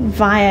site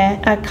via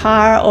a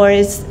car or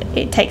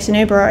it takes an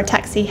Uber or a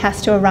taxi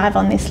has to arrive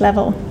on this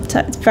level.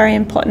 So it's a very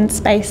important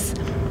space.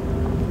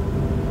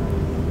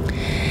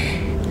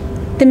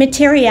 The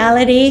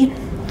materiality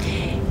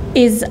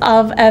is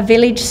of a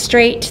village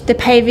street. The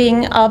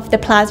paving of the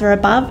plaza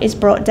above is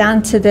brought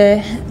down to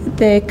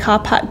the car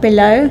park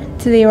below,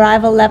 to the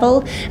arrival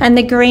level, and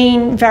the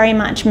green very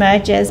much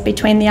merges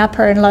between the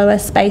upper and lower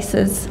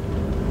spaces.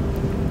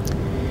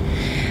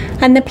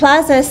 And the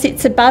plaza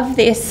sits above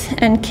this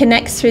and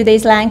connects through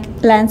these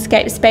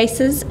landscape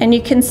spaces, and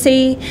you can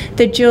see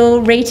the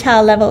dual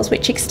retail levels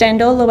which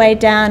extend all the way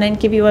down and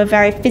give you a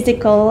very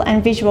physical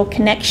and visual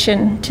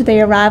connection to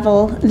the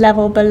arrival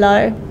level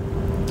below.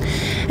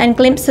 And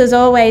glimpses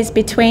always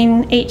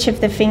between each of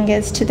the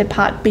fingers to the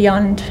park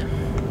beyond.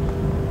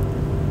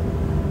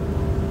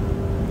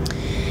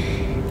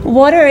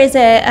 Water is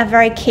a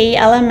very key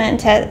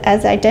element,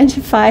 as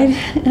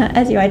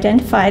you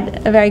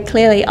identified very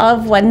clearly,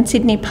 of One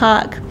Sydney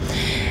Park,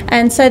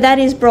 and so that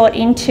is brought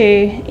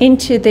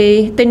into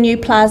the new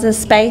plaza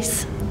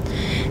space.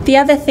 The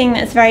other thing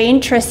that's very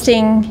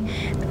interesting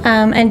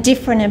and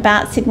different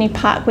about Sydney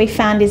Park, we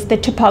found, is the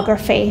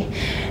topography,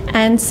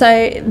 and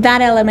so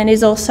that element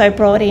is also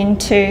brought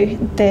into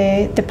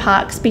the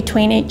parks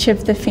between each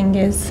of the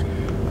fingers.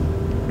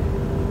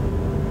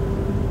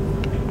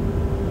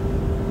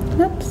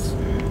 Oops.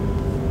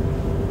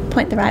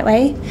 Point the right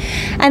way.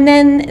 And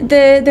then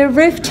the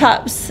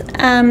rooftops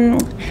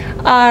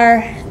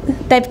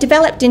they've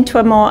developed into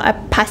a more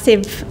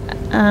passive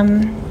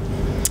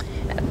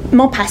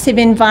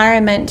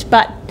environment,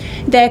 but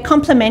they're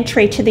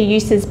complementary to the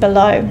uses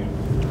below.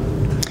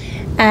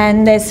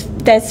 And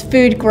there's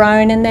food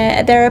grown, and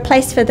they're a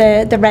place for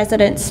the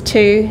residents to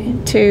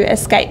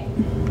escape.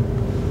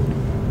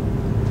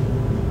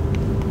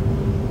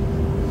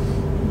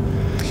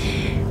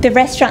 The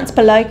restaurants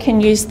below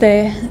can use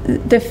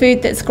the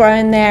food that's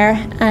grown there,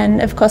 and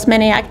of course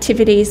many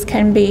activities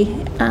can be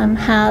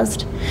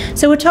housed.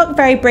 So we'll talk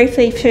very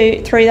briefly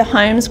through the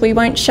homes. We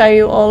won't show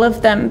you all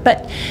of them,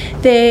 but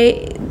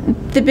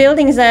the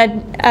buildings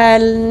are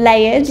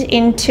layered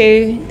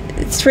into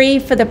three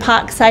for the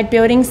parkside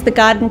buildings: the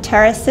garden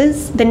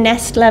terraces, the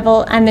nest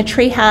level, and the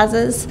tree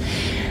houses.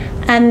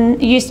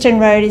 And Euston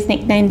Road is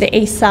nicknamed the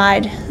East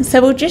Side. So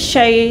we'll just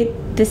show you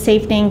this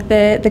evening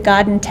the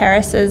garden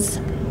terraces.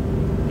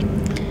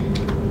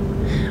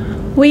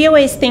 We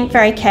always think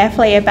very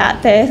carefully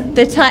about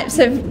the types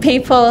of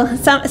people.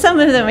 Some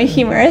of them are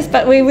humorous,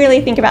 but we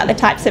really think about the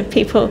types of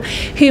people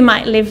who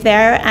might live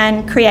there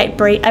and create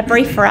a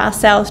brief for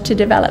ourselves to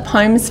develop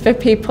homes for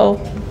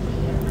people.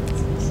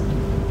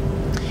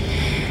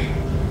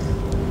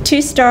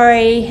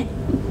 Two-storey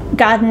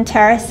garden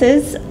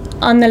terraces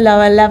on the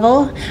lower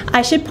level.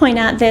 I should point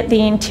out that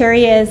the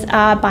interiors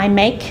are by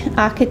Make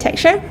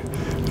Architecture.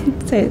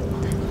 So,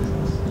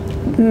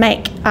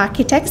 Make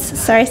Architects.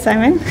 Sorry,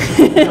 Simon.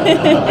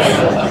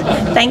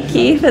 Thank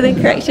you for the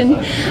correction.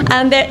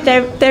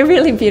 They're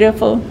really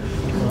beautiful.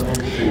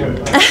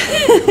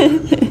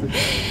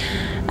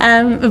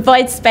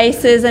 Void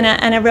spaces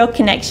and a real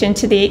connection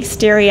to the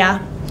exterior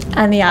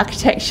and the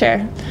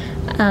architecture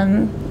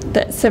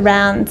that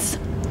surrounds.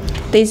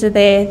 These are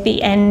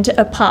the end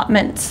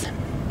apartments.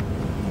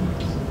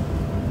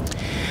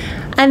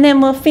 And then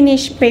we'll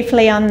finish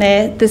briefly on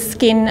the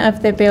skin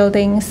of the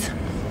buildings.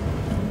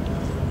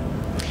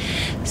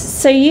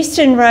 So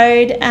Euston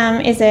Road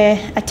is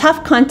a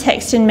tough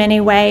context in many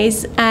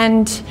ways,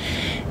 and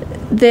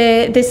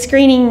the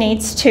screening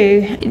needs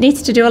to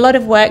do a lot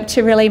of work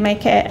to really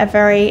make it a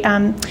very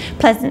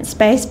pleasant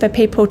space for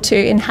people to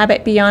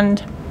inhabit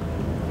beyond.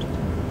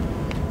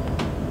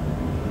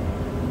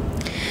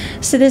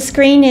 So the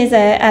screen is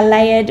a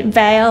layered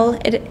veil,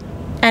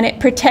 and it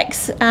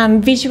protects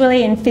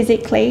visually and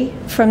physically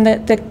from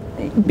the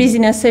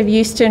busyness of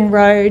Euston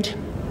Road.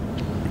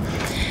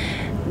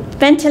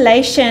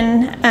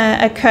 Ventilation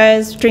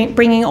occurs,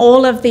 bringing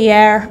all of the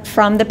air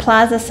from the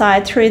plaza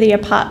side through the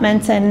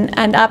apartments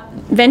and up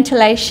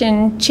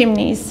ventilation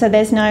chimneys, so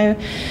there's no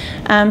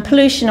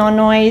pollution or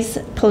noise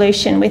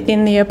pollution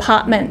within the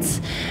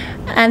apartments.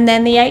 And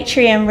then the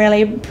atrium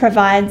really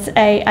provides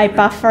a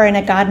buffer and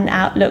a garden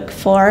outlook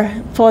for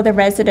the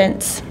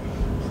residents.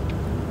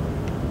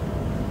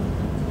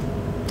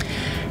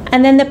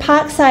 And then the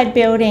parkside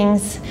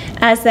buildings,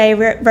 as they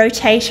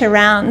rotate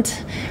around,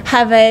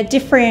 have a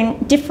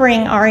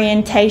differing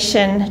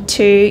orientation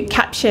to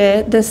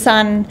capture the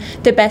sun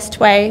the best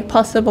way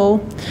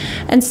possible.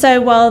 And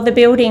so while the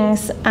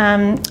buildings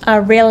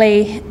are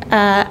really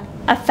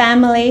a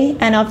family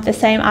and of the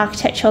same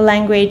architectural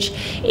language,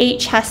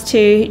 each has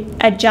to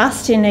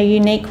adjust in a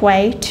unique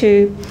way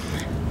to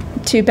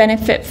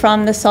benefit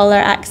from the solar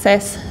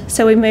access.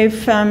 So we move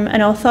from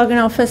an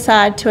orthogonal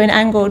facade to an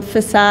angled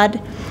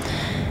facade,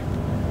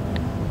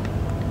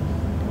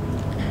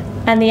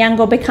 and the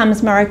angle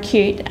becomes more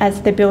acute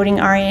as the building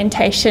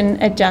orientation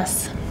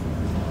adjusts.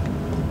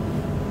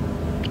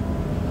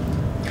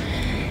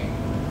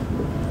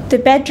 The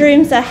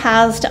bedrooms are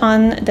housed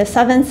on the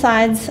southern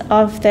sides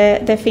of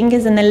the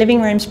fingers, and the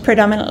living rooms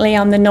predominantly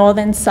on the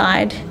northern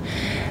side.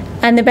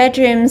 And the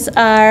bedrooms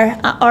are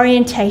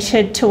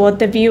orientated toward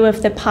the view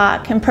of the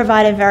park and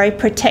provide a very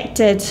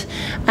protected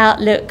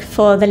outlook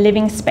for the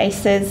living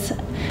spaces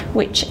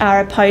which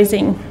are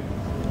opposing.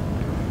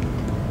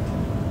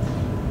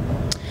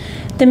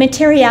 The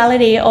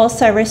materiality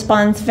also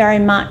responds very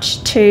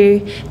much to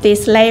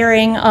this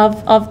layering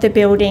of the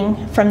building,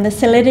 from the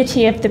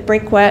solidity of the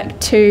brickwork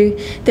to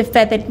the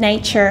feathered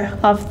nature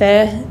of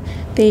the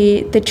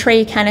the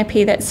tree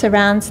canopy that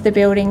surrounds the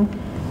building,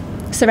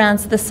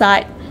 surrounds the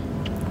site.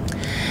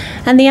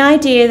 And the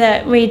idea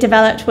that we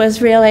developed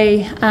was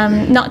really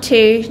not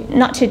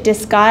to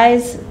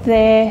disguise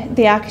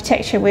the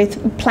architecture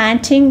with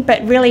planting,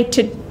 but really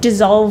to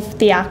dissolve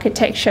the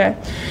architecture.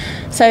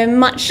 So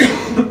much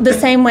the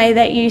same way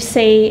that you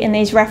see in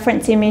these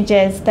reference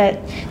images,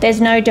 that there's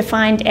no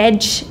defined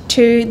edge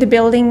to the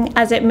building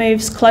as it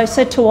moves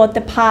closer toward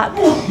the park.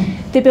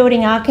 The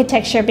building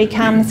architecture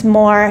becomes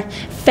more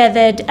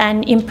feathered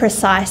and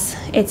imprecise.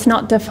 It's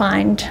not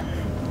defined.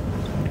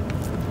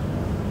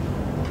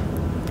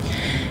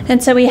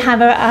 And so we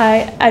have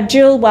a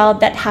dual world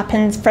that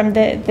happens from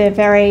the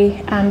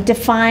very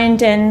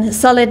defined and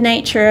solid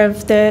nature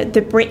of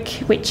the brick,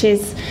 which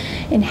is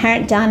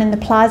inherent down in the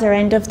plaza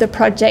end of the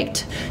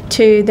project,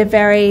 to the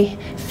very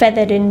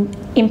feathered and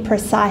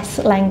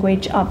imprecise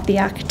language of the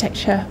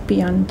architecture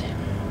beyond.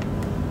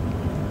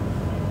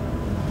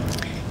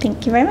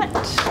 Thank you very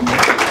much.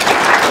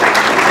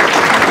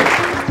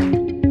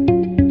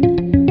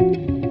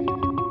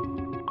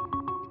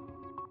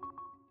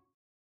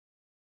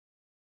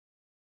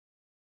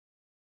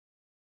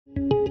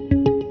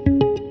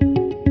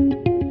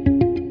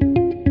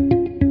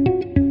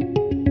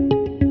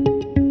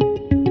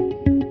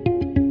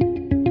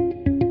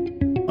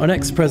 Our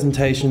next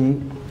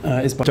presentation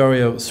is by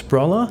Dario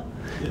Spralja,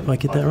 if I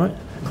get that right.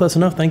 Close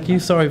enough, thank you.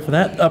 Sorry for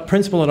that.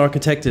 Principal at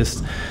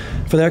Architectus.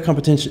 For their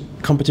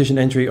competition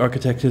entry,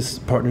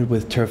 Architectus partnered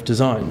with Turf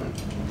Design.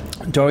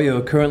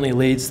 Dario currently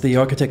leads the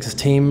Architectus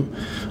team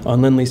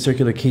on Lindley's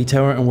Circular Quay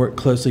Tower and worked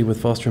closely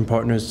with Foster &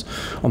 Partners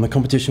on the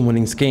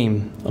competition-winning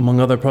scheme. Among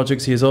other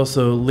projects, he is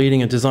also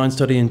leading a design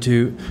study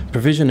into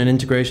provision and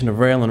integration of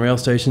rail and rail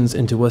stations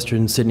into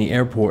Western Sydney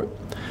Airport.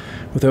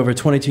 With over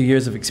 22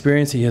 years of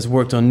experience, he has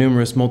worked on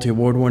numerous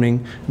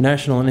multi-award-winning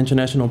national and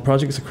international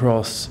projects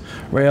across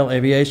rail,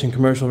 aviation,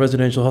 commercial,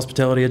 residential,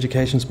 hospitality,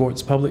 education,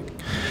 sports, public,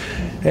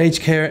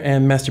 aged care,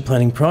 and master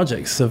planning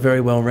projects. So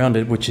very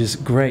well-rounded, which is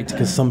great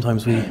because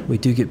sometimes we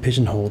do get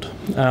pigeonholed.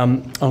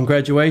 On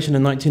graduation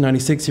in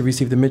 1996, he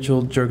received the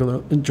Mitchell,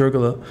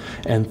 Jurgala,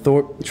 and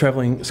Thorpe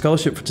Travelling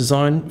Scholarship for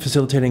Design,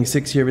 facilitating a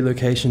 6-year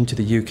relocation to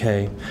the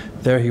UK.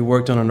 There he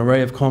worked on an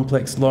array of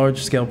complex,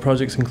 large-scale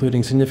projects,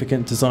 including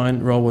significant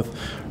design role with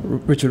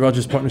Richard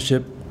Rogers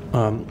Partnership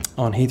on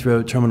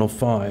Heathrow Terminal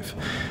 5.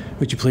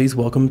 Would you please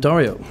welcome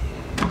Dario?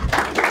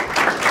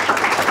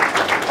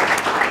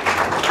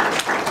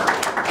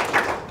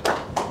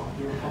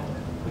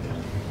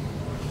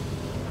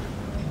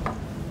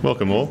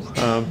 Welcome all.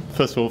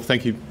 First of all,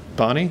 thank you,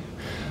 Barney.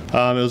 It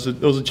was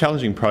a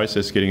challenging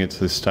process getting it to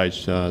this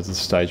stage, the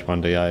stage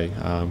 1 DA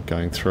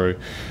going through.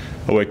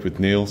 I worked with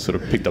Neil,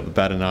 sort of picked up the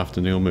baton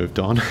after Neil moved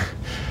on.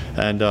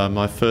 And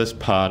my first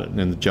part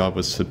in the job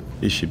was to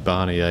issue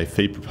Barney a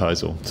fee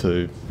proposal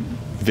to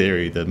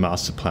vary the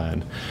master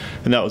plan,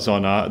 and that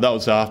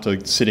was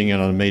after sitting in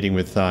on a meeting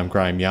with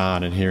Graham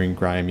Yarn and hearing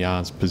Graham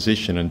Yarn's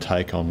position and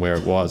take on where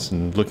it was,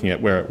 and looking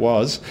at where it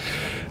was,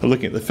 and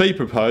looking at the fee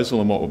proposal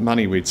and what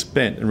money we'd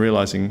spent, and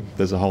realising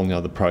there's a whole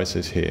other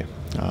process here.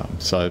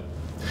 So,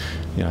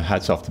 you know,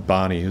 hats off to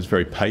Barney. He was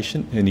very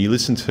patient and he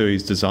listened to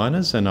his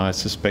designers, and I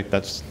suspect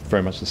that's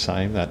very much the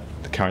same that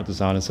the current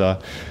designers are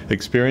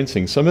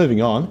experiencing. So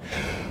moving on,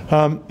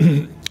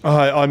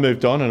 I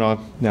moved on and I'm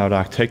now at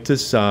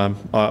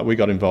Architectus. We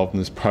got involved in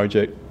this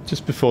project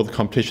just before the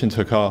competition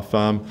took off.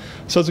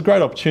 So it's a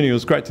great opportunity. It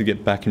was great to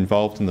get back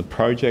involved in the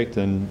project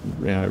and,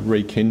 you know,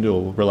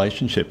 rekindle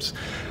relationships.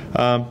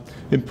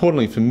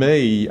 Importantly for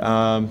me,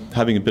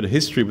 having a bit of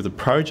history with the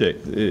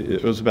project,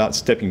 it was about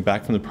stepping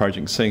back from the project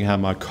and seeing how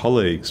my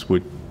colleagues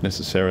would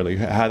necessarily,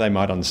 how they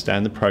might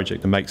understand the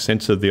project and make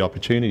sense of the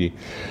opportunity.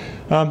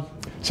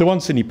 So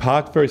One Sydney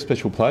Park, very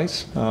special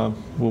place. We'll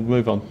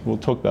move on, we'll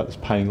talk about this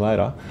painting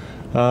later.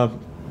 But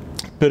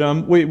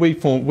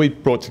we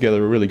brought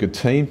together a really good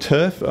team.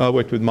 Turf, I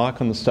worked with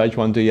Mike on the Stage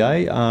 1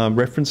 DA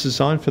reference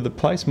design for the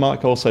place.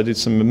 Mike also did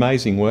some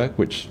amazing work,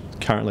 which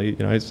currently,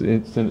 you know, it's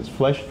in its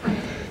flesh.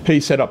 He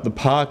set up the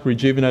park,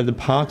 rejuvenated the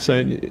park, so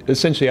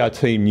essentially our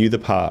team knew the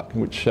park,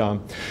 which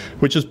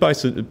is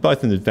both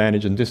an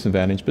advantage and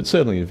disadvantage, but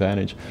certainly an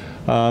advantage.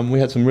 We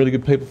had some really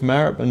good people from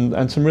Arup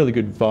and some really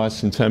good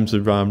advice in terms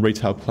of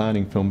retail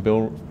planning from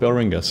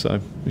Bellringer,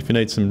 so if you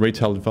need some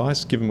retail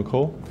advice, give them a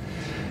call.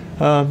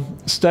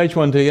 Stage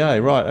 1 DA,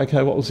 right,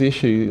 okay, what was the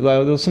issue?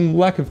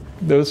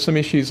 There was some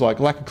issues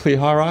like lack of clear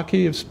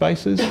hierarchy of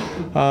spaces,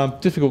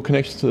 difficult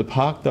connections to the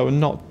park, they were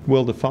not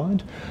well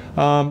defined,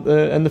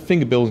 and the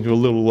finger buildings were a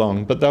little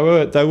long, but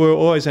they were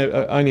always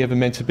only ever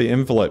meant to be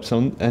envelopes,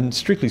 and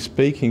strictly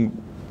speaking,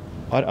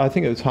 I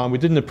think at the time we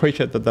didn't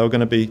appreciate that they were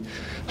going to be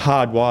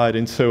hardwired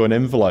into an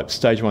envelope,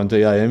 Stage 1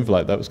 DA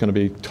envelope, that was going to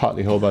be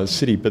tightly held by the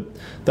city. But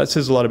that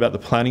says a lot about the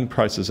planning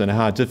process and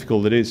how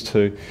difficult it is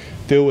to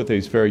deal with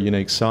these very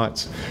unique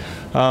sites.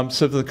 So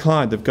for the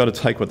client, they've got to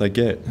take what they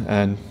get,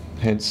 and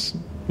hence,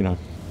 you know,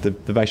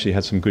 they've actually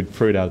had some good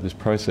fruit out of this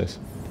process.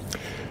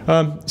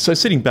 So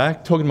sitting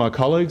back, talking to my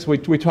colleagues,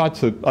 we tried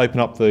to open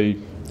up the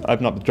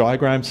open up the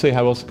diagram, see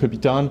how else it could be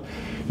done.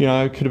 You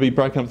know, could it be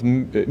broken up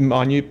into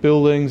minute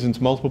buildings,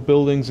 into multiple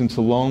buildings,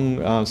 into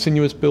long,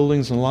 sinuous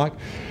buildings and the like?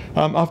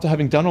 After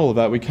having done all of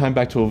that, we came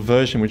back to a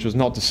version which was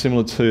not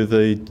dissimilar to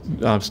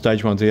the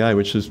Stage 1 DA,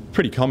 which is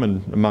pretty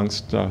common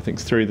amongst, I think,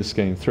 3 of the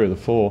schemes, 3 of the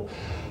 4.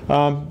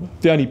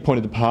 The only point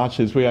of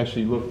departure is we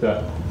actually looked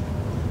at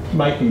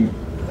making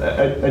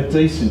a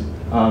decent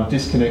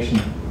disconnection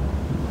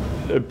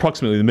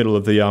approximately the middle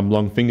of the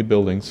long finger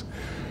buildings.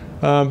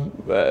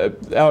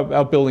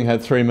 Our building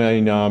had 3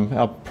 main,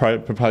 our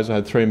proposal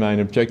had 3 main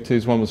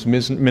objectives. One was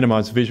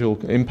minimise visual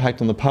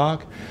impact on the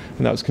park,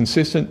 and that was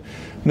consistent.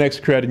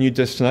 Next, create a new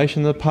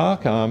destination in the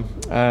park,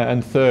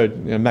 and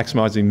third,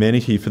 maximise the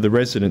amenity for the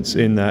residents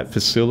in that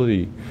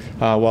facility,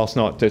 whilst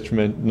not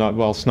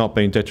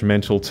being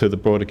detrimental to the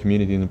broader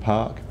community in the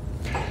park.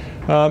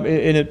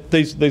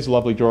 These are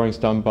lovely drawings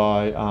done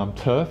by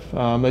Turf.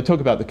 They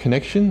talk about the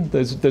connection.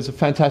 There's a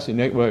fantastic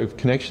network of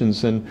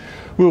connections, and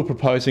we were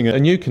proposing a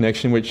new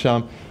connection which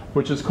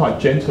is quite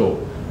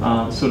gentle,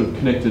 sort of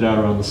connected out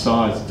around the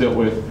sides, dealt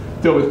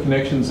with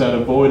connections that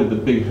avoided the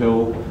big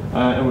hill,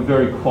 and were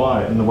very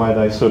quiet in the way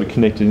they sort of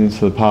connected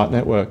into the park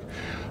network.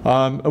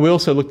 And we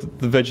also looked at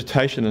the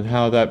vegetation and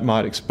how that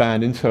might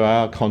expand into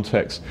our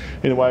context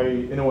in a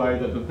way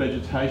that the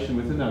vegetation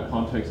within our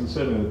context, and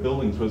certainly the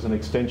buildings, was an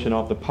extension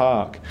of the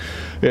park.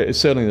 It's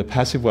certainly the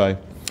passive way.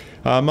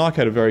 Mike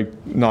had a very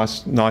nice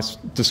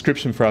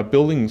description for our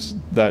buildings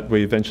that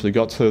we eventually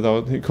got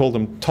to. He called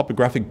them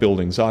topographic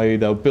buildings, i.e.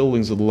 they were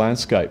buildings of the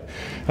landscape,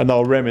 and they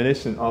were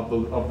reminiscent of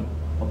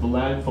the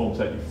landforms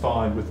that you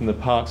find within the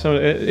park. So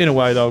in a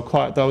way they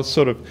were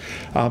sort of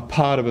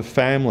part of a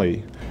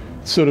family.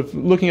 Sort of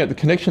looking at the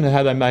connection and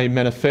how they may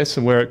manifest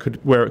and where it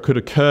could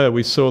occur,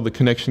 we saw the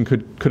connection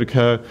could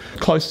occur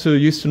close to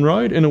Euston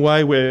Road in a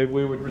way where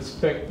we would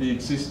respect the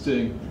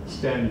existing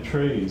standard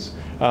trees.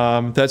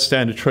 That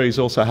standard trees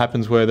also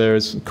happens where there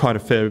is quite a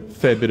fair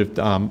bit of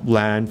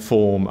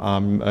landform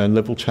and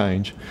level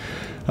change.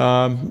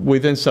 We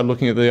then started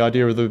looking at the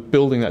idea of the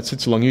building that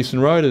sits along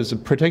Euston Road as a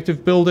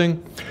protective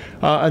building,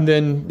 and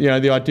then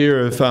the idea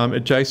of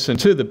adjacent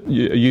to the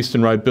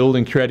Euston Road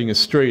building creating a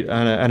street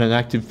and an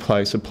active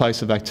place, a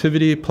place of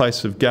activity, a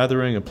place of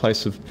gathering, a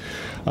place of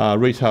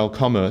retail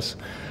commerce,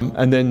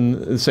 and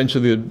then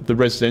essentially the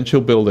residential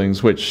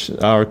buildings, which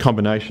are a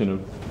combination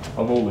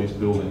of all these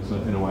buildings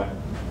in a way.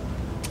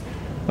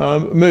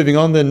 Moving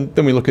on, then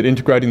we look at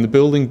integrating the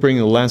building,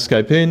 bringing the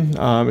landscape in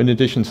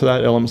addition to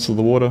that, elements of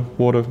the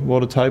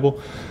water table.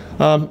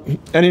 And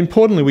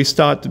importantly, we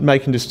start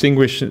making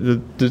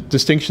the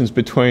distinctions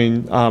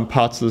between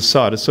parts of the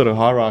site, a sort of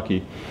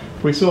hierarchy.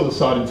 We saw the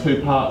site in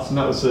 2 parts, and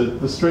that was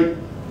the street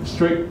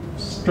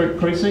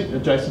precinct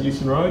adjacent to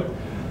Euston Road.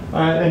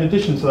 In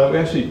addition to that, we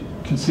actually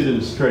considered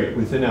a street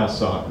within our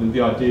site, and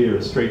the idea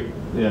of a street,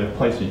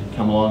 place where you can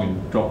come along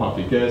and drop off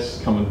your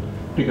guests, come and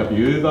pick up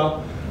your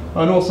Uber.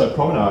 And also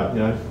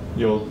promenade,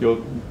 you'll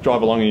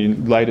drive along in your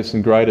latest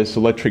and greatest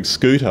electric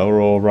scooter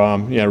or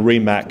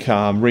rematch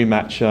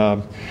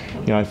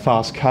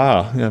fast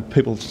car.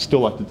 People still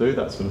like to do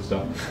that sort of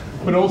stuff.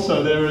 But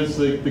also there is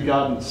the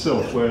garden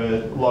itself, where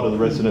a lot of the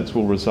residents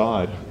will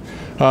reside.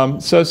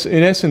 So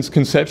in essence,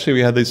 conceptually, we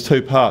had these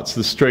 2 parts,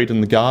 the street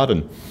and the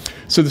garden.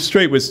 So the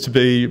street was to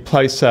be a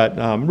place that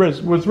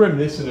was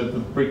reminiscent of the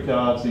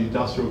brickyards, the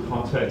industrial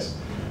context.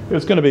 It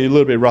was going to be a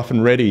little bit rough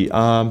and ready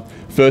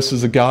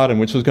versus the garden,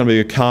 which was going to be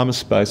a calmer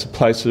space, a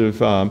place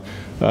of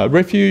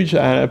refuge,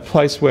 and a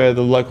place where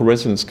the local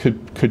residents could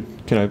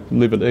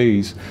live at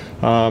ease.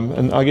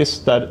 And I guess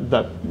that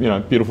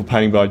beautiful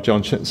painting by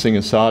John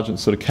Singer Sargent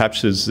sort of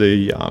captures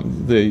the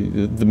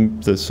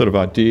sort of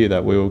idea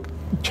that we were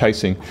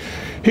chasing.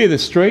 Here, the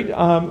street.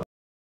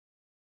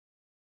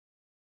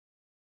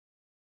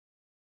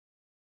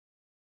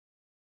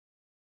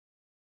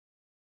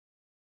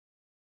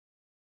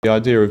 The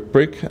idea of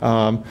brick,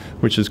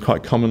 which is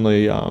quite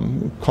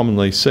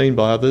commonly seen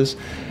by others,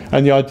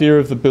 and the idea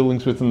of the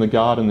buildings within the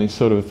garden, these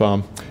sort of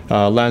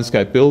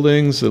landscape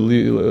buildings,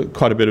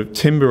 quite a bit of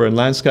timber and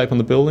landscape on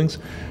the buildings,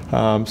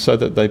 so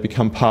that they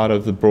become part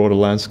of the broader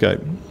landscape.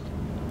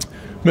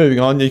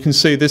 Moving on, you can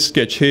see this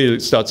sketch here.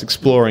 It starts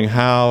exploring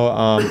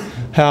how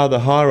the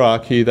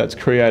hierarchy that's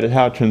created,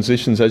 how it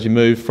transitions as you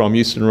move from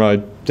Euston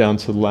Road down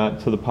to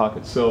the park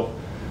itself.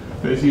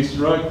 There's Euston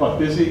Road, quite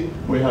busy.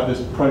 We have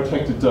this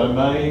protected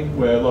domain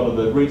where a lot of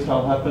the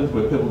retail happens,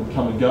 where people can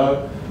come and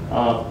go.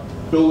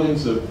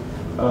 Buildings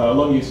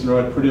along Euston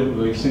Road,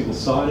 predominantly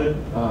single-sided.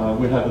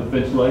 We have the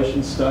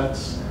ventilation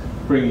stacks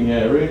bringing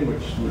air in,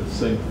 which we've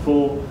seen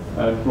before,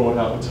 and brought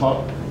out the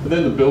top. But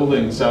then the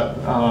buildings that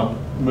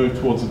move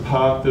towards the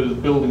park, there's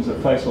buildings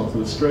that face onto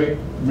the street,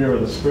 mirror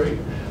the street.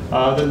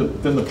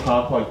 Then the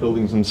park-like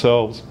buildings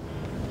themselves.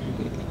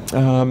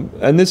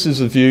 And this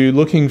is a view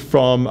looking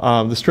from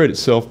the street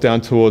itself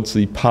down towards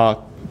the park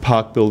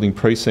building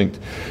precinct.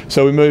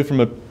 So we move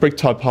from a brick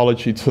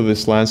typology to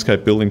this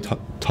landscape building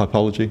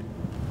typology.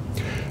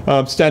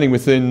 Standing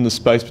within the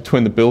space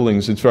between the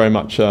buildings, it's very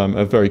much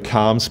a very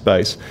calm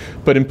space.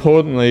 But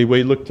importantly,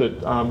 we looked at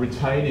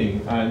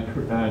retaining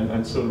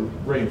and sort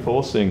of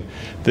reinforcing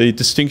the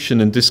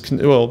distinction and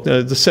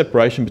the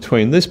separation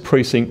between this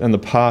precinct and the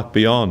park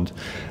beyond.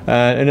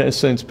 And in a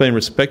sense, being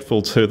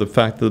respectful to the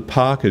fact that the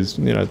park is,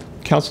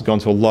 Council's gone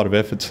to a lot of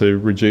effort to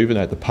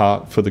rejuvenate the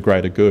park for the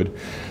greater good.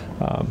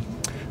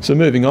 So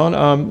moving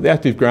on, the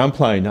active ground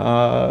plane.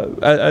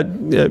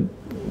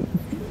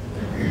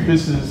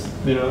 This is,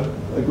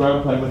 a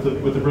ground plane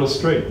with a real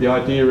street. The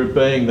idea of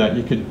being that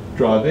you could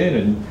drive in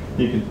and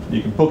you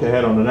could book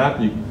ahead on an app.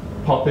 You could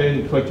pop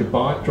in, collect your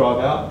bike, drive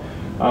out.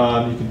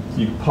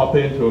 You could pop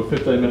into a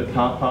 15-minute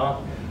car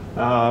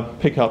park,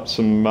 pick up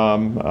some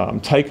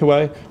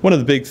takeaway. One of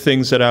the big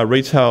things that our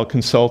retail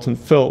consultant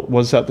felt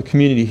was that the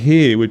community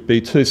here would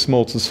be too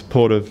small to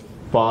support a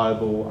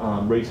viable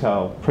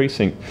retail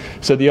precinct.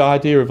 So the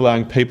idea of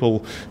allowing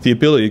people the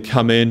ability to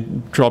come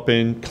in, drop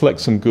in, collect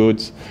some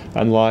goods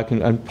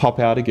and pop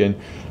out again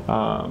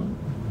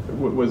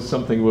was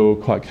something we were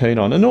quite keen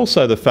on. And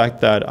also the fact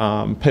that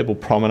people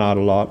promenade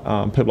a lot,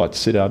 people like to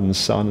sit out in the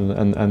sun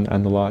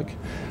and the like.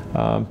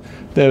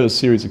 There was a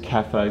series of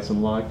cafes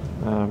and like.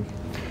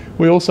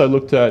 We also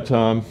looked at,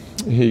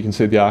 here you can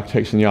see the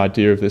architecture and the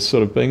idea of this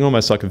sort of being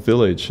almost like a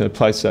village, a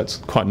place that's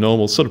quite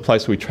normal, sort of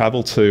place we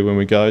travel to when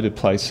we go to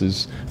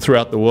places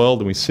throughout the world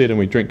and we sit and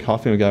we drink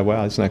coffee and we go,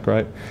 wow, isn't that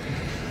great?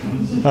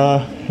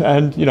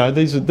 And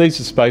these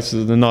are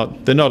spaces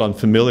that they're not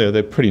unfamiliar,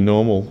 they're pretty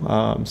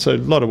normal. So a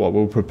lot of what we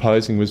were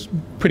proposing was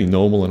pretty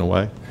normal in a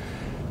way.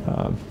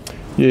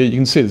 Yeah, you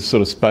can see the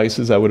sort of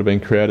spaces that would have been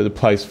created, a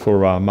place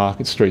for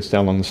market streets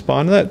down along the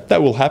spine. And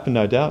that will happen,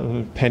 no doubt.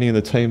 Penny and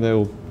the team, they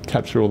will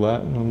capture all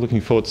that, and I'm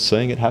looking forward to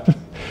seeing it happen.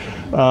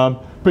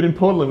 But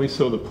importantly, we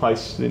saw the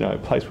place, a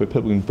place where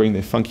people can bring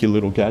their funky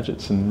little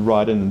gadgets and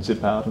ride in and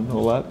zip out and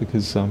all that,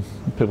 because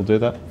people do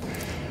that.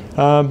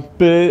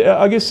 But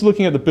I guess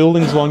looking at the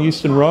buildings along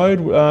Euston Road,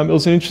 it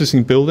was an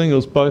interesting building. It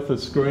was both a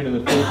screen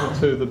and a filter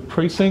to the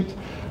precinct,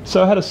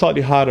 so it had a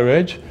slightly harder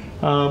edge.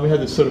 We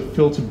had this sort of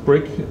filtered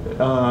brick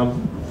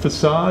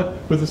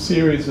facade with a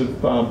series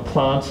of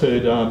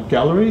planted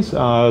galleries,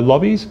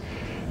 lobbies.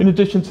 In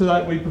addition to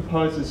that, we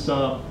proposed this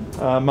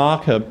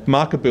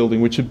marker building,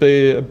 which would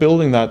be a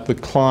building that the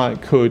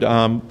client could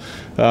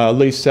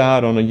lease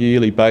out on a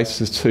yearly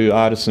basis to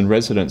artists and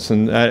residents,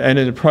 and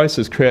in the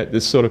process create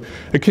this sort of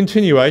a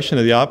continuation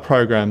of the art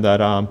program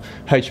that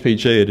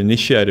HPG had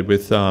initiated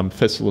with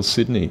Festival of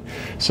Sydney.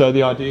 So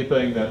the idea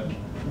being that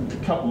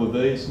a couple of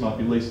these might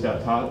be leased out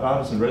to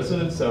artists and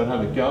residents. They would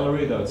have a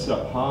gallery, they would sit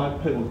up high,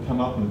 people would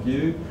come up and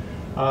view.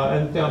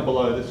 And down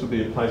below, this would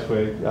be a place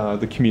where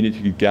the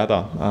community could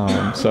gather,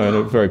 so in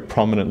a very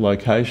prominent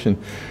location.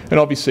 And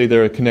obviously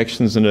there are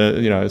connections and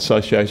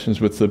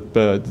associations with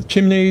the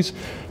chimneys,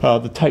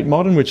 the Tate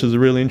Modern, which is a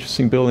really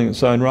interesting building in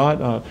its own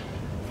right.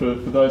 For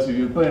those of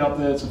you who've been up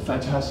there, it's a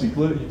fantastic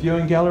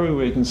viewing gallery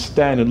where you can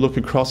stand and look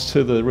across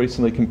to the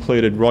recently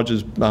completed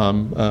Rogers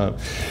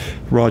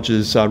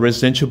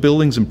residential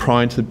buildings and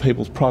pry into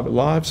people's private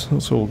lives.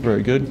 That's all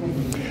very good.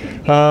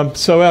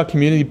 So our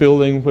community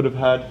building would have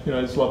had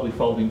this lovely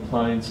folding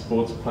planes,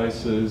 sports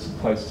places,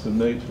 places to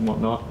meet and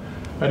whatnot.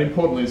 And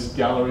importantly, this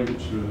gallery,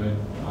 which would have been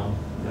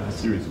a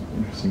series of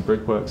interesting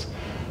brickworks.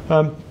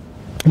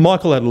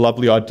 Michael had a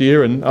lovely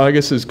idea, and I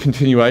guess as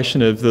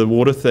continuation of the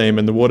water theme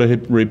and the water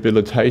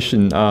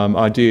rehabilitation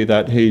idea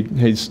that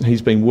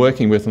he's been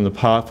working with in the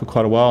park for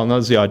quite a while, and that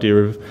was the idea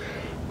of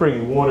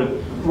bringing water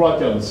right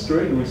down the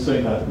street, and we've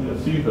seen that in a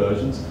few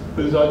versions.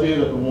 But this idea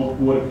that the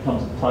water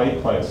becomes a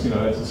play place,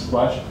 it's a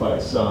splash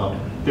place.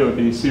 There would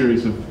be a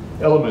series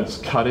of elements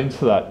cut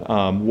into that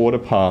water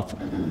path,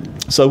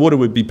 so water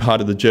would be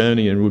part of the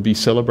journey and would be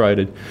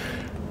celebrated.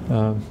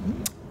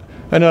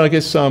 And I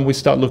guess we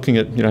start looking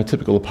at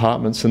typical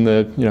apartments, and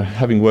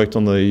having worked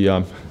on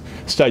the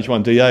Stage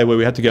 1 DA, where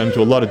we had to go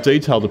into a lot of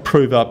detail to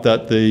prove up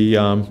that the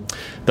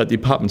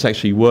apartments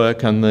actually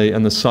work and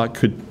the site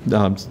could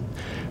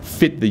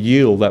fit the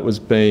yield that was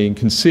being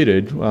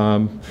considered.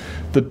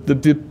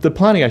 The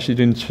planning actually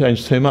didn't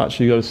change too much.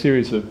 You got a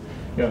series of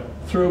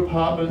through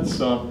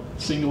apartments,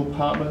 single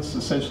apartments,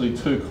 essentially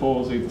 2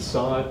 cores either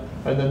side,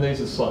 and then these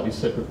are slightly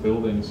separate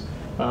buildings.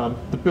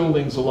 The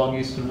buildings along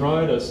Euston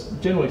Road are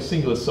generally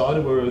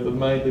singular-sided, where the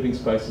main living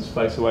spaces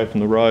face away from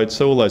the road,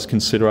 so all those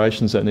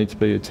considerations that need to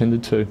be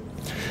attended to.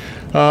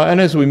 And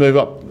as we move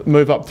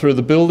up through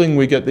the building,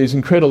 we get these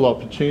incredible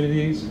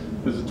opportunities.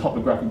 There's a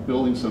topographic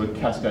building sort of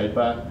cascade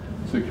back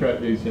to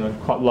create these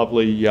quite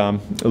lovely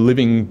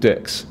living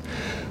decks.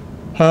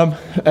 And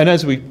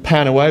as we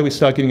pan away, we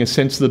start getting a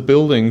sense of the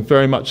building,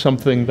 very much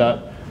something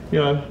that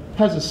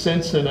has a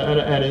sense and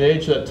an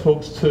edge that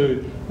talks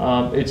to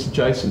its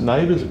adjacent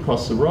neighbours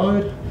across the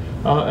road.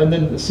 And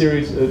then the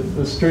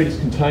street is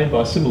contained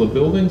by similar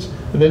buildings,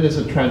 and then there's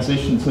a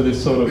transition to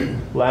this sort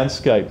of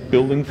landscape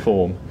building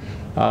form,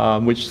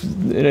 which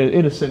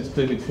in a sense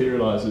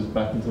dematerialises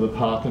back into the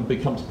park and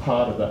becomes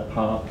part of that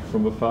park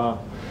from afar.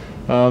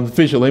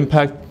 Visual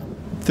impact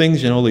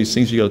things, all these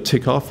things you've got to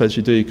tick off as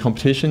you do your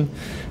competition.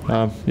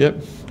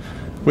 Yep.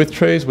 with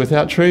trees,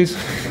 without trees,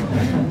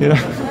 you know.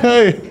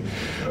 Hey.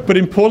 But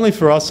importantly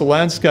for us, the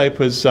landscape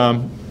was,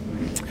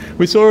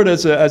 we saw it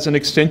as an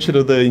extension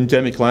of the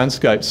endemic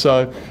landscape.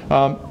 So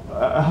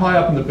high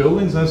up in the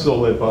buildings, this is all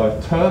led by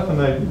turf,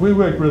 and we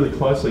worked really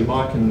closely.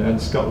 Mike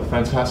and Scott were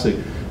fantastic.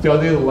 The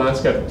idea of the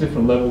landscape at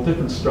different levels,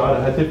 different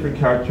strata, had different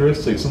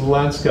characteristics, and the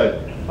landscape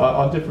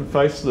on different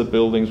faces of the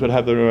buildings would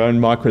have their own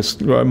micro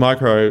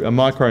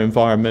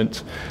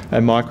environment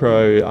and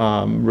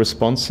micro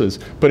responses.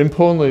 But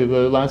importantly,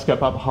 the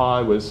landscape up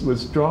high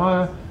was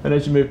drier, and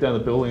as you move down the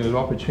building, there were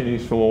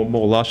opportunities for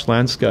more lush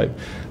landscape.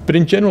 But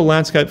in general,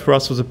 landscape for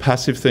us was a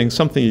passive thing,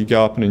 something you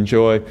go up and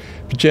enjoy.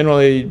 But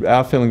generally,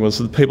 our feeling was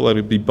that the people that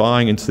would be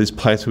buying into this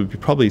place would be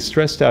probably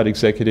stressed out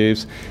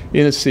executives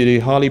in a city,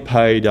 highly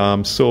paid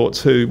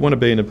sorts who want to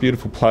be in a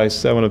beautiful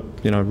place. They want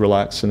to, you know,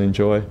 relax and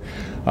enjoy.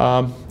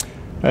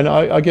 And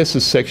I guess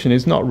this section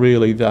is not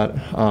really that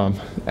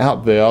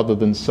out there, other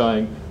than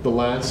saying the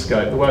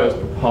landscape, the way it was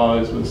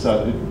proposed was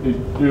that it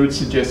would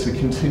suggest a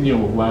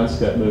continual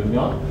landscape moving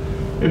up.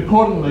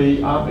 Importantly,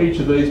 each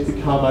of these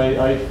become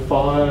a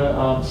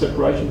fire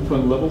separation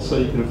between levels, so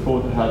you can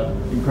afford to have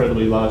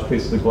incredibly large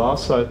pieces of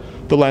glass. So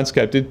the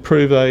landscape did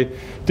provide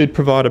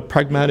a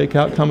pragmatic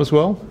outcome as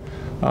well.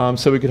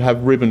 So we could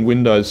have ribbon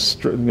windows,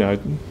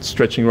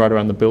 stretching right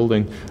around the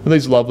building. And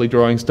these lovely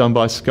drawings done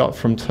by Scott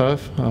from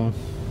Turf.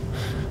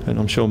 And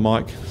I'm sure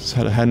Mike has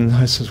had a hand in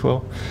those as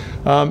well.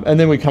 And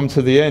then we come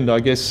to the end. I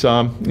guess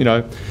the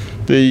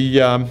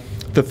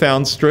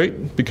found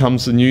street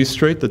becomes the new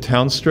street, the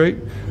town street,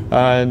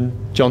 and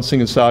John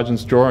Singer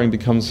Sargent's drawing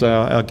becomes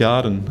our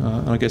garden.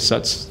 I guess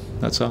that's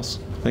us.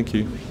 Thank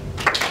you.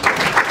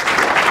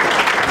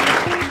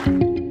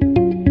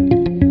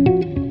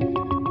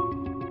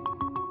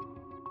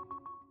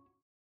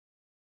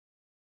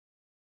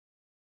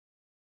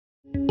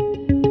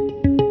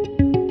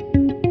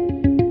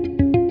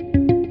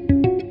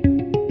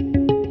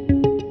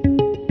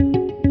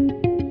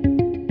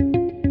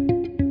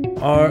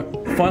 Our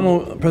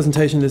final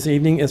presentation this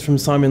evening is from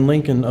Simon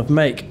Lincoln of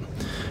Make.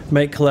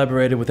 Make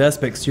collaborated with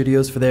Aspect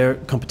Studios for their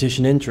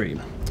competition entry.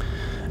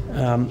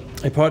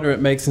 A partner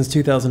at Make since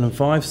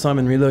 2005,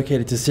 Simon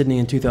relocated to Sydney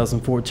in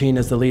 2014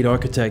 as the lead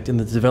architect in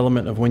the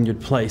development of Wynyard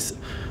Place,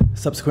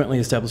 subsequently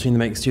establishing the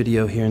Make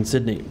Studio here in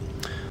Sydney.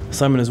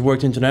 Simon has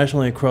worked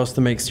internationally across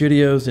the Make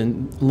Studios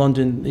in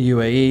London, the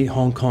UAE,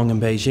 Hong Kong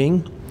and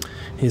Beijing.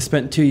 He has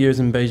spent 2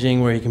 years in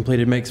Beijing, where he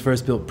completed Make's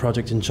first built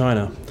project in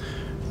China.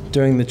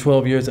 During the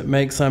 12 years at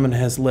Make, Simon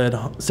has led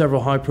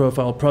several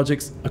high-profile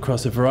projects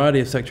across a variety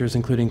of sectors,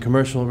 including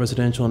commercial,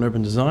 residential, and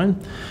urban design.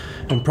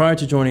 And prior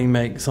to joining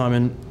Make,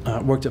 Simon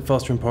worked at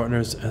Foster &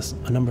 Partners, as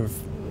a number of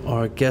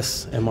our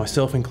guests, and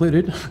myself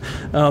included,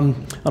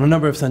 on a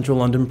number of central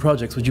London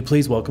projects. Would you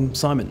please welcome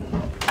Simon?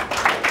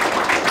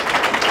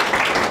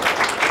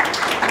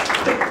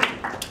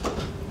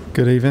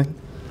 Good evening.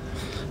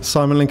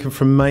 Simon Lincoln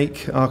from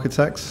Make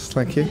Architects,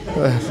 thank you.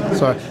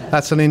 Sorry,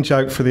 that's an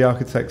in-joke for the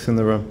architects in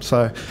the room.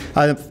 So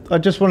I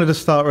just wanted to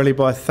start really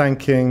by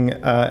thanking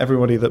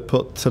everybody that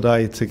put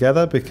today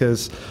together,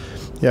 because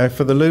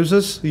for the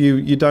losers,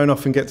 you don't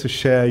often get to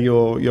share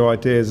your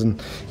ideas,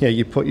 and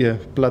you put your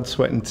blood,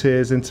 sweat and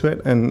tears into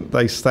it, and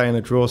they stay in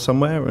a drawer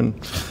somewhere. And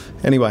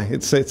anyway,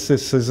 this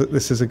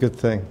is a good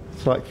thing.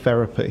 It's like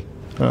therapy,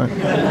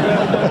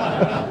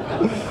 right?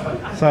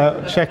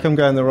 So check I'm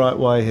going the right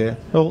way here.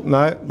 Oh,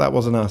 no, that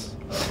wasn't us.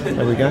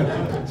 There we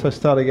go. So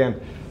start again.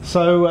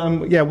 So,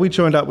 we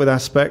joined up with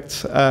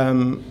Aspect.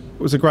 It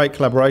was a great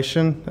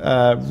collaboration.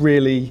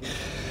 Really,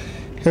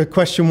 the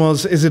question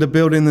was, is it a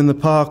building in the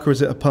park or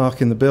is it a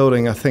park in the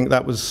building? I think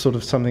that was sort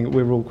of something that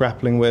we were all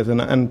grappling with.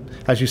 And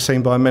as you've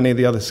seen by many of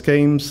the other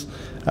schemes,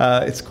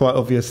 it's quite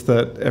obvious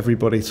that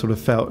everybody sort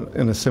of felt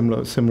in a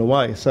similar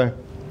way. So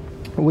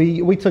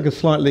we took a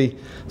slightly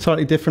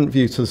different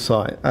view to the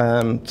site,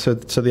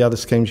 to the other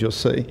schemes you'll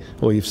see,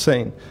 or you've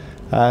seen.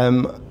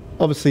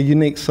 Obviously,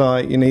 unique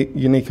site,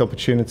 unique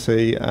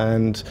opportunity,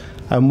 and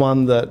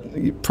one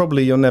that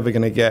probably you're never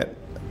going to get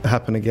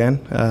happen again.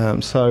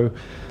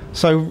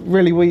 So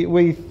really,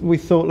 we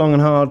thought long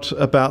and hard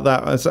about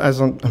that, as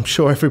I'm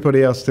sure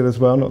everybody else did as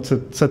well, not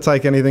to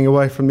take anything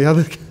away from the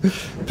other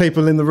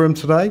people in the room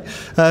today.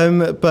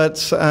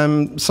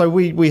 So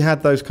we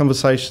had those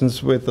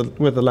conversations with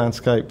the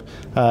landscape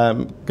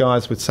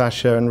guys, with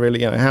Sasha, and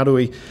really, how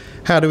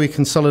do we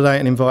consolidate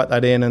and invite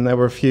that in? And there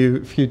were a few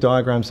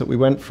diagrams that we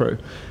went through.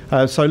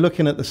 So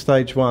looking at the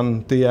stage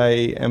 1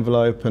 DA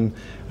envelope, and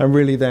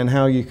really then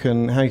how you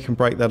can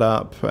break that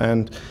up,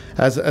 and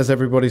as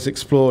everybody's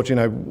explored,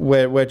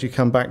 where do you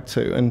come back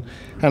to? And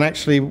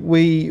actually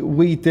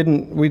we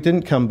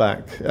didn't come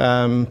back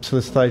to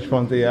the stage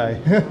 1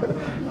 DA.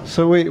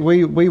 So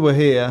we were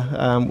here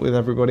with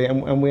everybody,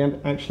 and we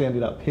actually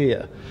ended up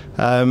here.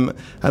 And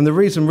the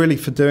reason really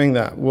for doing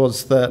that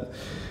was that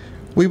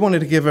we wanted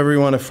to give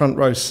everyone a front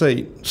row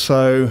seat.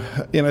 So,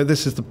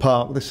 this is the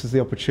park, this is the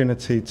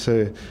opportunity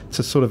to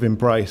sort of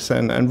embrace,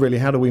 and really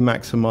how do we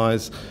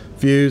maximise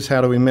views,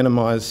 how do we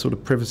minimise sort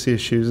of privacy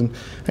issues, and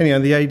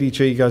the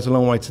ADG goes a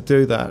long way to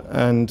do that.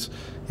 And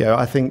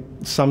I think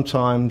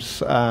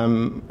sometimes,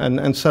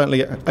 and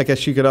certainly, I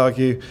guess you could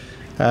argue,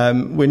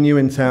 we're new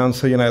in town,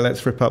 so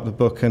let's rip up the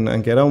book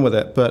and get on with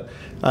it. But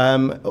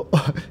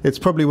it's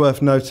probably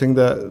worth noting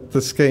that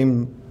the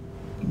scheme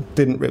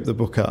didn't rip the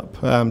book up,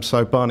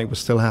 so Barney was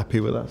still happy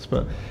with us.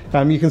 But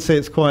you can see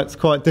it's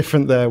quite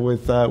different there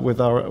with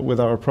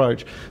our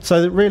approach.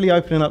 So really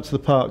opening up to the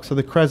park. So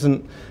the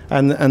Crescent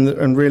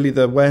and really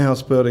the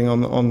warehouse building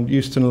on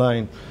Euston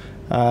Lane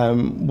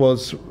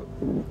was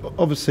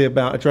obviously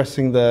about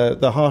addressing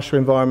the harsher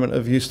environment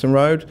of Euston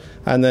Road,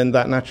 and then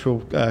that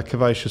natural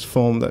curvaceous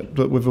form that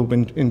we've all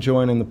been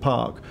enjoying in the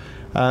park.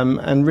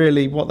 And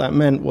really what that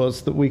meant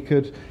was that we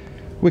could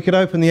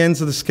open the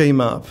ends of the scheme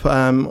up,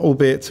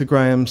 albeit to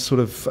Graham's sort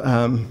of,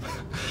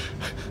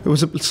 it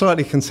was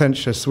slightly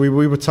contentious. We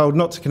were told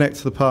not to connect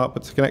to the park,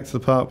 but to connect to the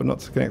park, but not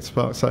to connect to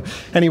the park. So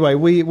anyway,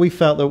 we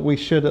felt that we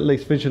should at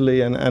least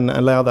visually and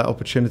allow that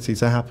opportunity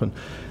to happen.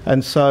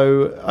 And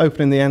so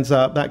opening the ends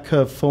up, that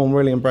curved form,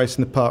 really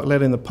embracing the park,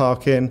 letting the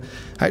park in,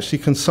 actually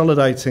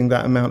consolidating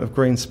that amount of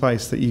green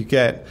space that you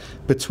get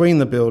between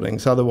the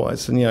buildings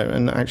otherwise,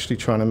 and actually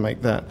trying to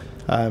make that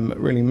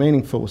really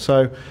meaningful.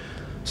 So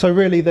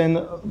really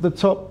then the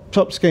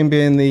top scheme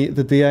being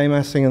the DA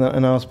massing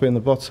and ours being the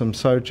bottom.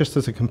 So just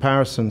as a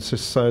comparison,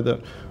 just so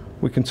that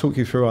we can talk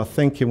you through our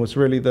thinking, was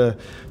really to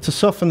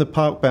soften the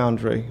park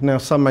boundary. Now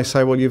some may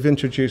say, well, you've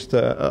introduced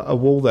a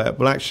wall there.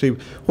 Well, actually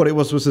what it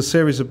was a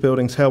series of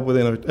buildings held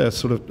within a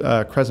sort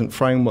of crescent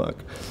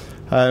framework.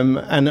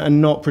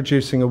 And not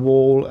producing a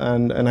wall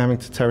and having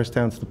to terrace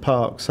down to the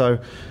park. So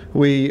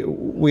we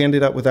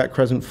ended up with that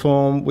crescent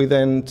form. We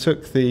then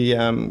took the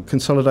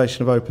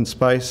consolidation of open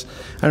space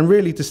and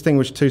really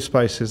distinguished two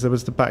spaces. There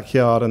was the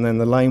backyard and then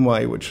the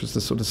laneway, which was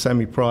the sort of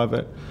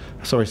semi-public,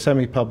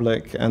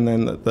 and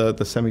then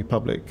the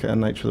semi-public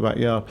nature of the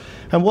backyard.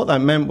 And what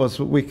that meant was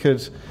we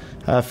could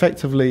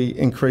effectively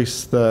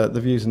increase the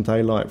views and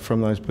daylight from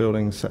those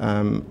buildings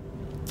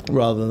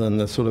rather than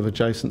the sort of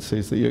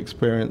adjacencies that you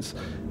experience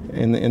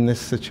in this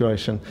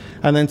situation.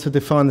 And then to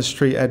define the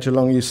street edge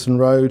along Euston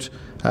Road,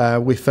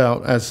 we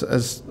felt,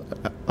 as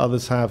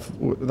others have,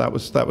 that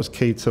was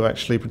key to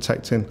actually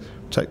protecting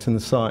the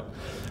site.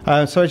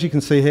 So as you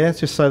can see here,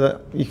 just so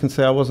that you can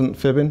see I wasn't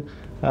fibbing,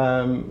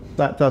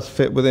 that does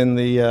fit within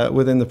the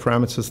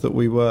parameters that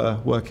we were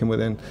working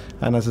within,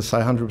 and as I say,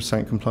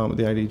 100% compliant with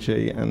the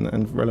ADG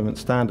and relevant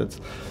standards.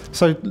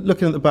 So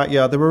looking at the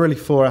backyard, there were really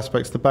four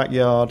aspects: the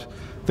backyard,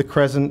 the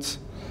crescent,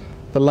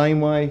 the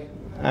laneway,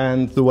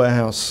 and the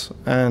warehouse.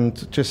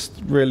 And just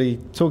really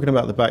talking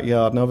about the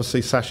backyard, and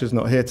obviously Sasha's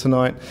not here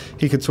tonight,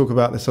 he could talk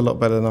about this a lot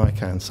better than I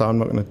can, so I'm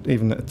not going to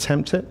even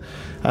attempt it,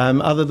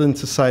 other than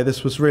to say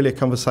this was really a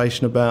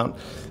conversation about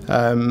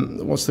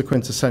what's the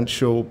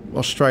quintessential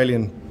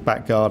Australian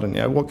back garden,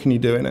 what can you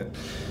do in it?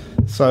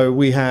 So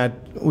we had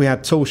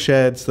tool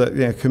sheds,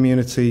 that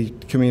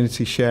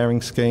community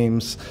sharing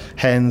schemes,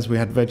 hens, we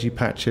had veggie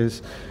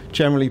patches,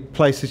 generally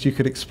places you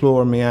could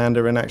explore and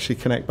meander and actually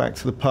connect back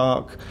to the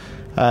park.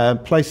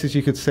 Places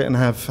you could sit and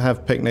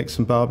have picnics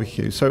and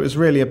barbecue. So it was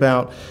really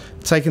about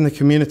taking the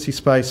community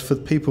space for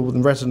the people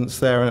and residents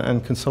there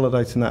and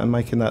consolidating that and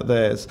making that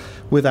theirs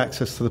with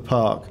access to the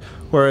park.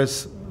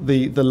 Whereas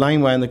the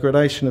laneway and the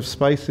gradation of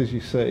spaces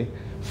you see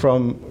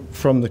from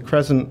the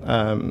Crescent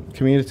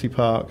Community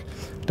Park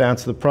down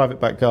to the private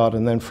back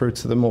garden, then through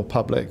to the more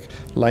public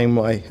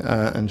laneway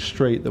and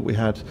street that we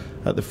had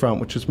at the front,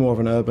 which is more of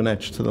an urban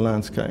edge to the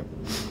landscape.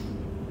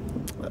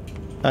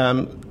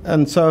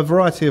 And so a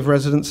variety of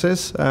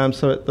residences.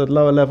 So at the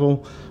lower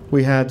level,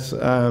 we had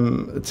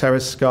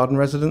terrace garden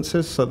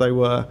residences. So they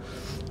were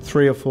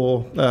 3 or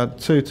 4,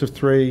 2 to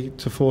 3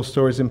 to 4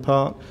 stories in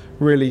part,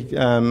 really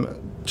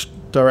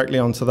directly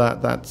onto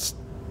that's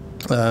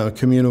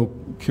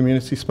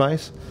community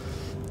space.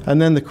 And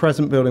then the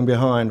Crescent building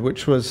behind,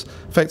 which was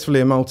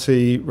effectively a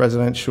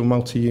multi-residential,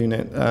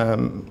 multi-unit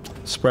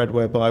spread,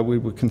 whereby we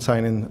were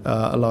containing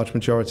a large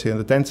majority of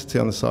the density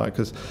on the site,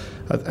 because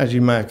as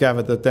you may have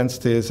gathered, the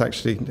density is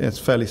actually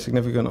fairly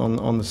significant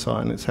on the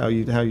site, and it's how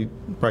you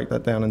break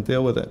that down and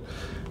deal with it.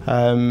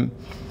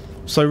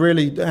 So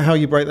really, how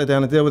you break that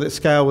down and deal with it,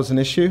 scale was an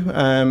issue,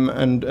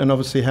 and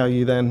obviously how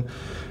you then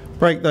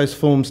break those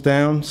forms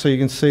down, so you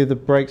can see the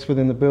breaks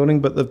within the building,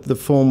 but the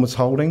form was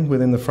holding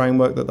within the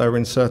framework that they were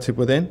inserted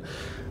within.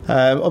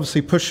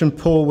 Obviously push and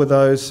pull with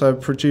those, so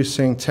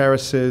producing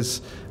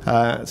terraces,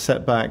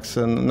 setbacks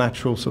and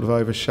natural sort of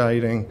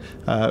overshading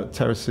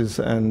terraces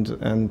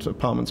and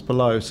apartments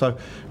below. So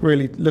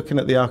really looking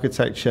at the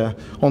architecture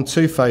on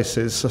two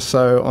faces,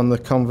 so on the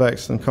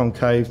convex and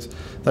concaved,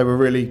 they were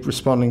really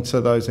responding to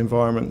those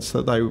environments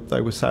that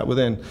they were sat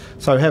within.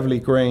 So heavily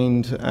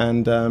greened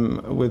and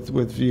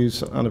with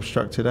views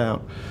unobstructed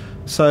out.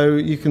 So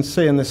you can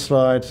see in this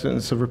slide, and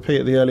it's a repeat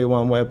of the earlier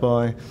one,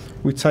 whereby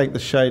we take the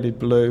shaded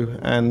blue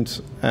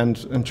and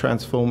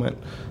transform it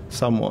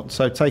somewhat.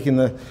 So taking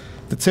the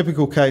The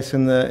typical case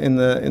in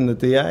the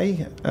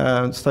DA,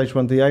 stage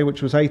 1 DA,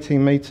 which was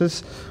 18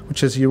 metres,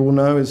 which, as you all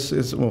know,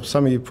 is well,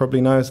 some of you probably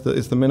know, is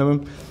the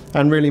minimum,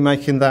 and really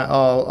making that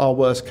our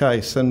worst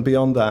case. And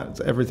beyond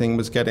that, everything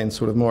was getting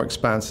sort of more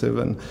expansive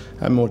and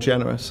more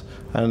generous,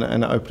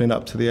 and opening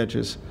up to the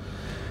edges.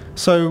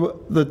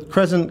 So the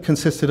crescent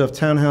consisted of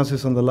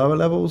townhouses on the lower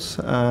levels,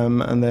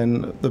 and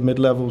then the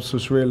mid-levels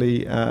was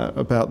really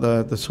about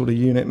the sort of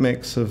unit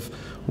mix of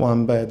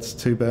 1 beds,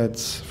 2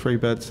 beds, 3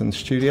 beds and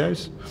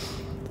studios.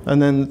 And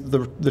then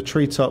the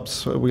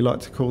treetops, we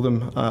like to call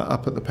them,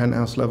 up at the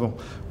penthouse level,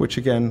 which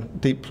again,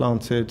 deep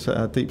planted,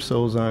 deep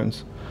soil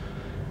zones.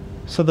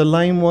 So the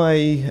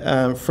laneway,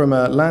 from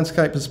a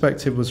landscape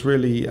perspective, was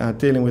really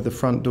dealing with the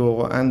front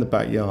door and the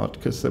backyard,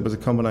 because there was a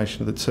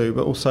combination of the two,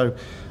 but also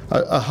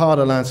a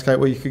harder landscape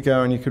where you could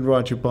go and you could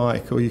ride your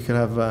bike, or you could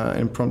have an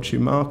impromptu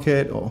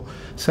market, or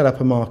set up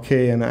a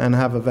marquee and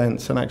have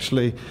events, and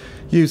actually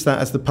use that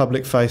as the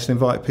public face and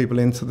invite people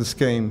into the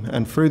scheme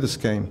and through the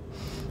scheme.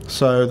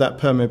 So that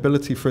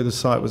permeability through the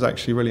site was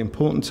actually really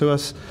important to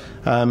us,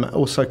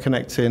 also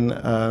connecting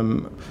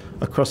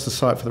across the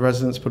site for the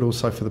residents, but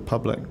also for the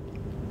public.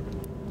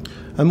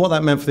 And what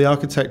that meant for the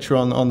architecture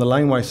on the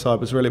laneway side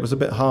was really, it was a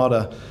bit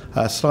harder,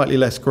 slightly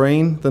less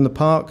green than the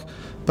park,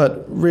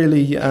 but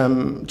really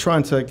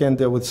trying to again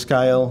deal with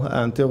scale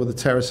and deal with the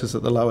terraces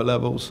at the lower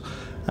levels,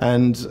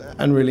 and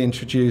really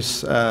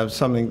introduce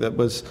something that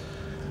was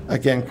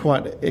again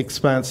quite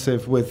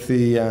expansive with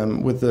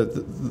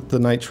the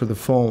nature of the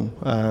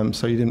form,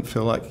 so you didn't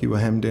feel like you were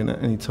hemmed in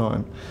at any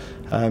time.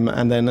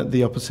 And then at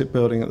the opposite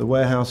building at the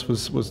warehouse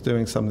was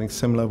doing something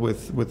similar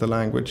with the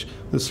language,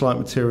 with a slight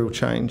material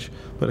change,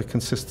 but a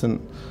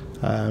consistent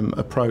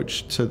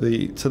approach to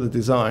the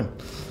design,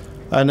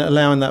 and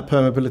allowing that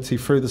permeability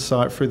through the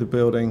site, through the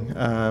building.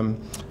 And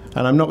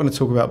I'm not going to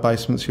talk about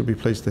basements, you'll be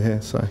pleased to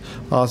hear. So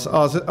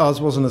ours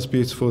wasn't as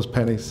beautiful as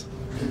Penny's.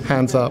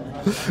 Hands up.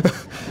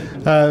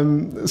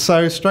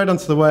 So straight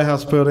onto the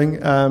warehouse building.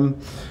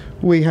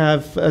 We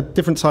have a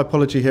different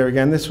typology here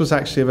again. This was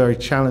actually a very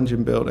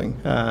challenging building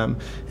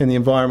in the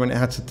environment it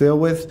had to deal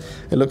with.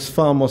 It looks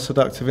far more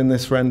seductive in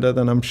this render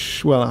than I'm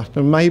sure.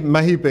 Well,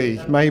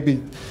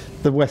 maybe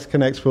the West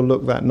Connects will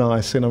look that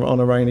nice on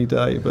a rainy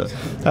day. But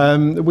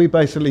we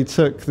basically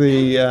took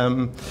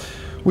the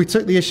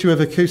issue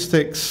of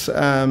acoustics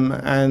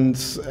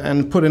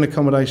and put in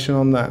accommodation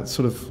on that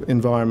sort of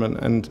environment,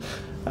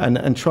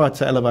 and tried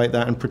to elevate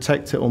that and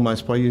protect it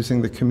almost by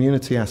using the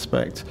community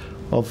aspect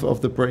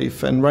of the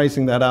brief and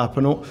raising that up.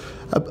 And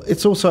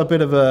it's also a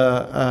bit of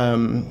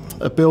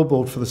a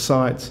billboard for the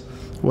site,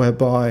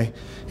 whereby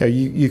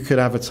you could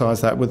advertise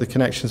that with the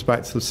connections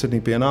back to the Sydney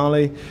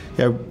Biennale.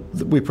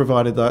 We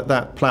provided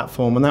that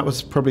platform, and that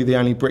was probably the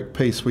only brick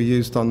piece we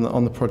used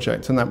on the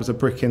project, and that was a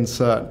brick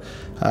insert,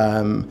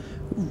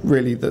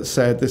 really, that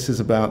said, this is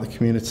about the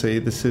community,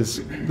 this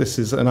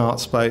is an art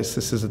space,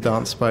 this is a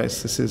dance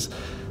space, this is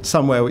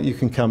somewhere where you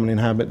can come and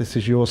inhabit, this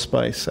is your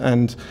space.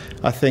 And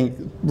I think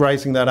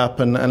raising that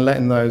up and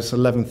letting those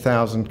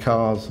 11,000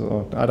 cars,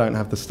 or I don't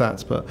have the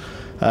stats, but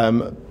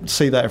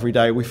see that every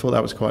day, we thought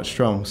that was quite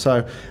strong.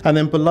 So, and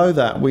then below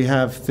that we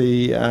have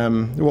the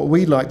what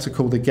we like to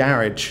call the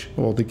garage,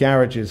 or the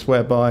garages,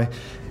 whereby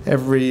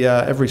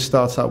every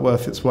startup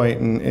worth its weight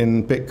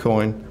in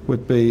Bitcoin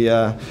would be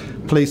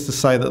pleased to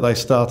say that they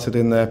started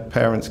in their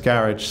parents'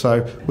 garage.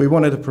 So we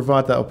wanted to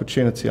provide that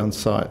opportunity on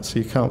site, so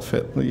you can't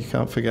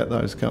forget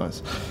those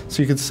guys.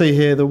 So you can see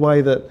here the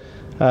way that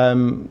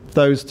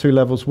those two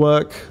levels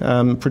work,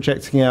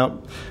 projecting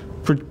out,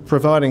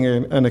 providing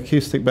an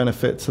acoustic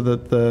benefit to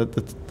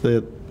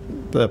the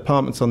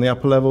apartments on the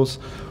upper levels.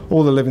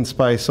 All the living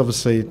space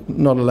obviously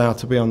not allowed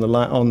to be on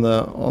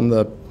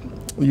the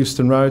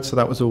Euston Road, so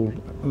that was all.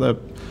 The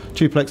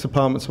duplex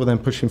apartments were then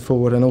pushing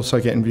forward and also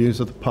getting views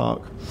of the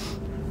park.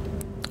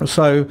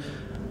 So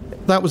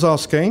that was our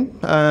scheme,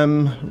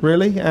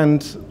 really,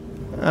 and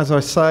as I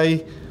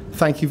say,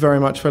 thank you very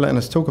much for letting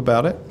us talk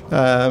about it.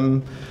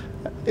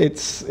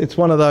 It's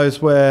one of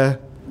those where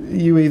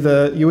you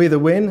either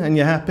win and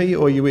you're happy,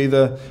 or you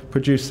either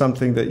produce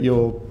something that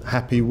you're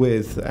happy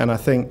with. And I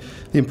think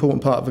the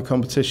important part of the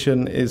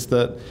competition is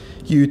that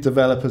you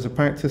develop as a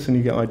practice and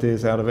you get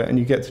ideas out of it, and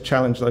you get to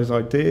challenge those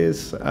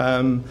ideas.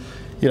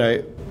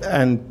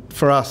 And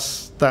for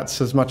us, that's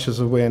as much as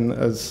a win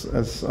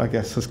as I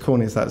guess, as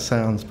corny as that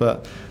sounds.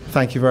 But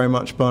thank you very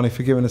much, Barney,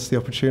 for giving us the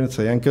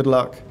opportunity, and good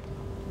luck.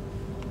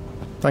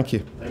 Thank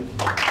you.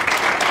 Thank you.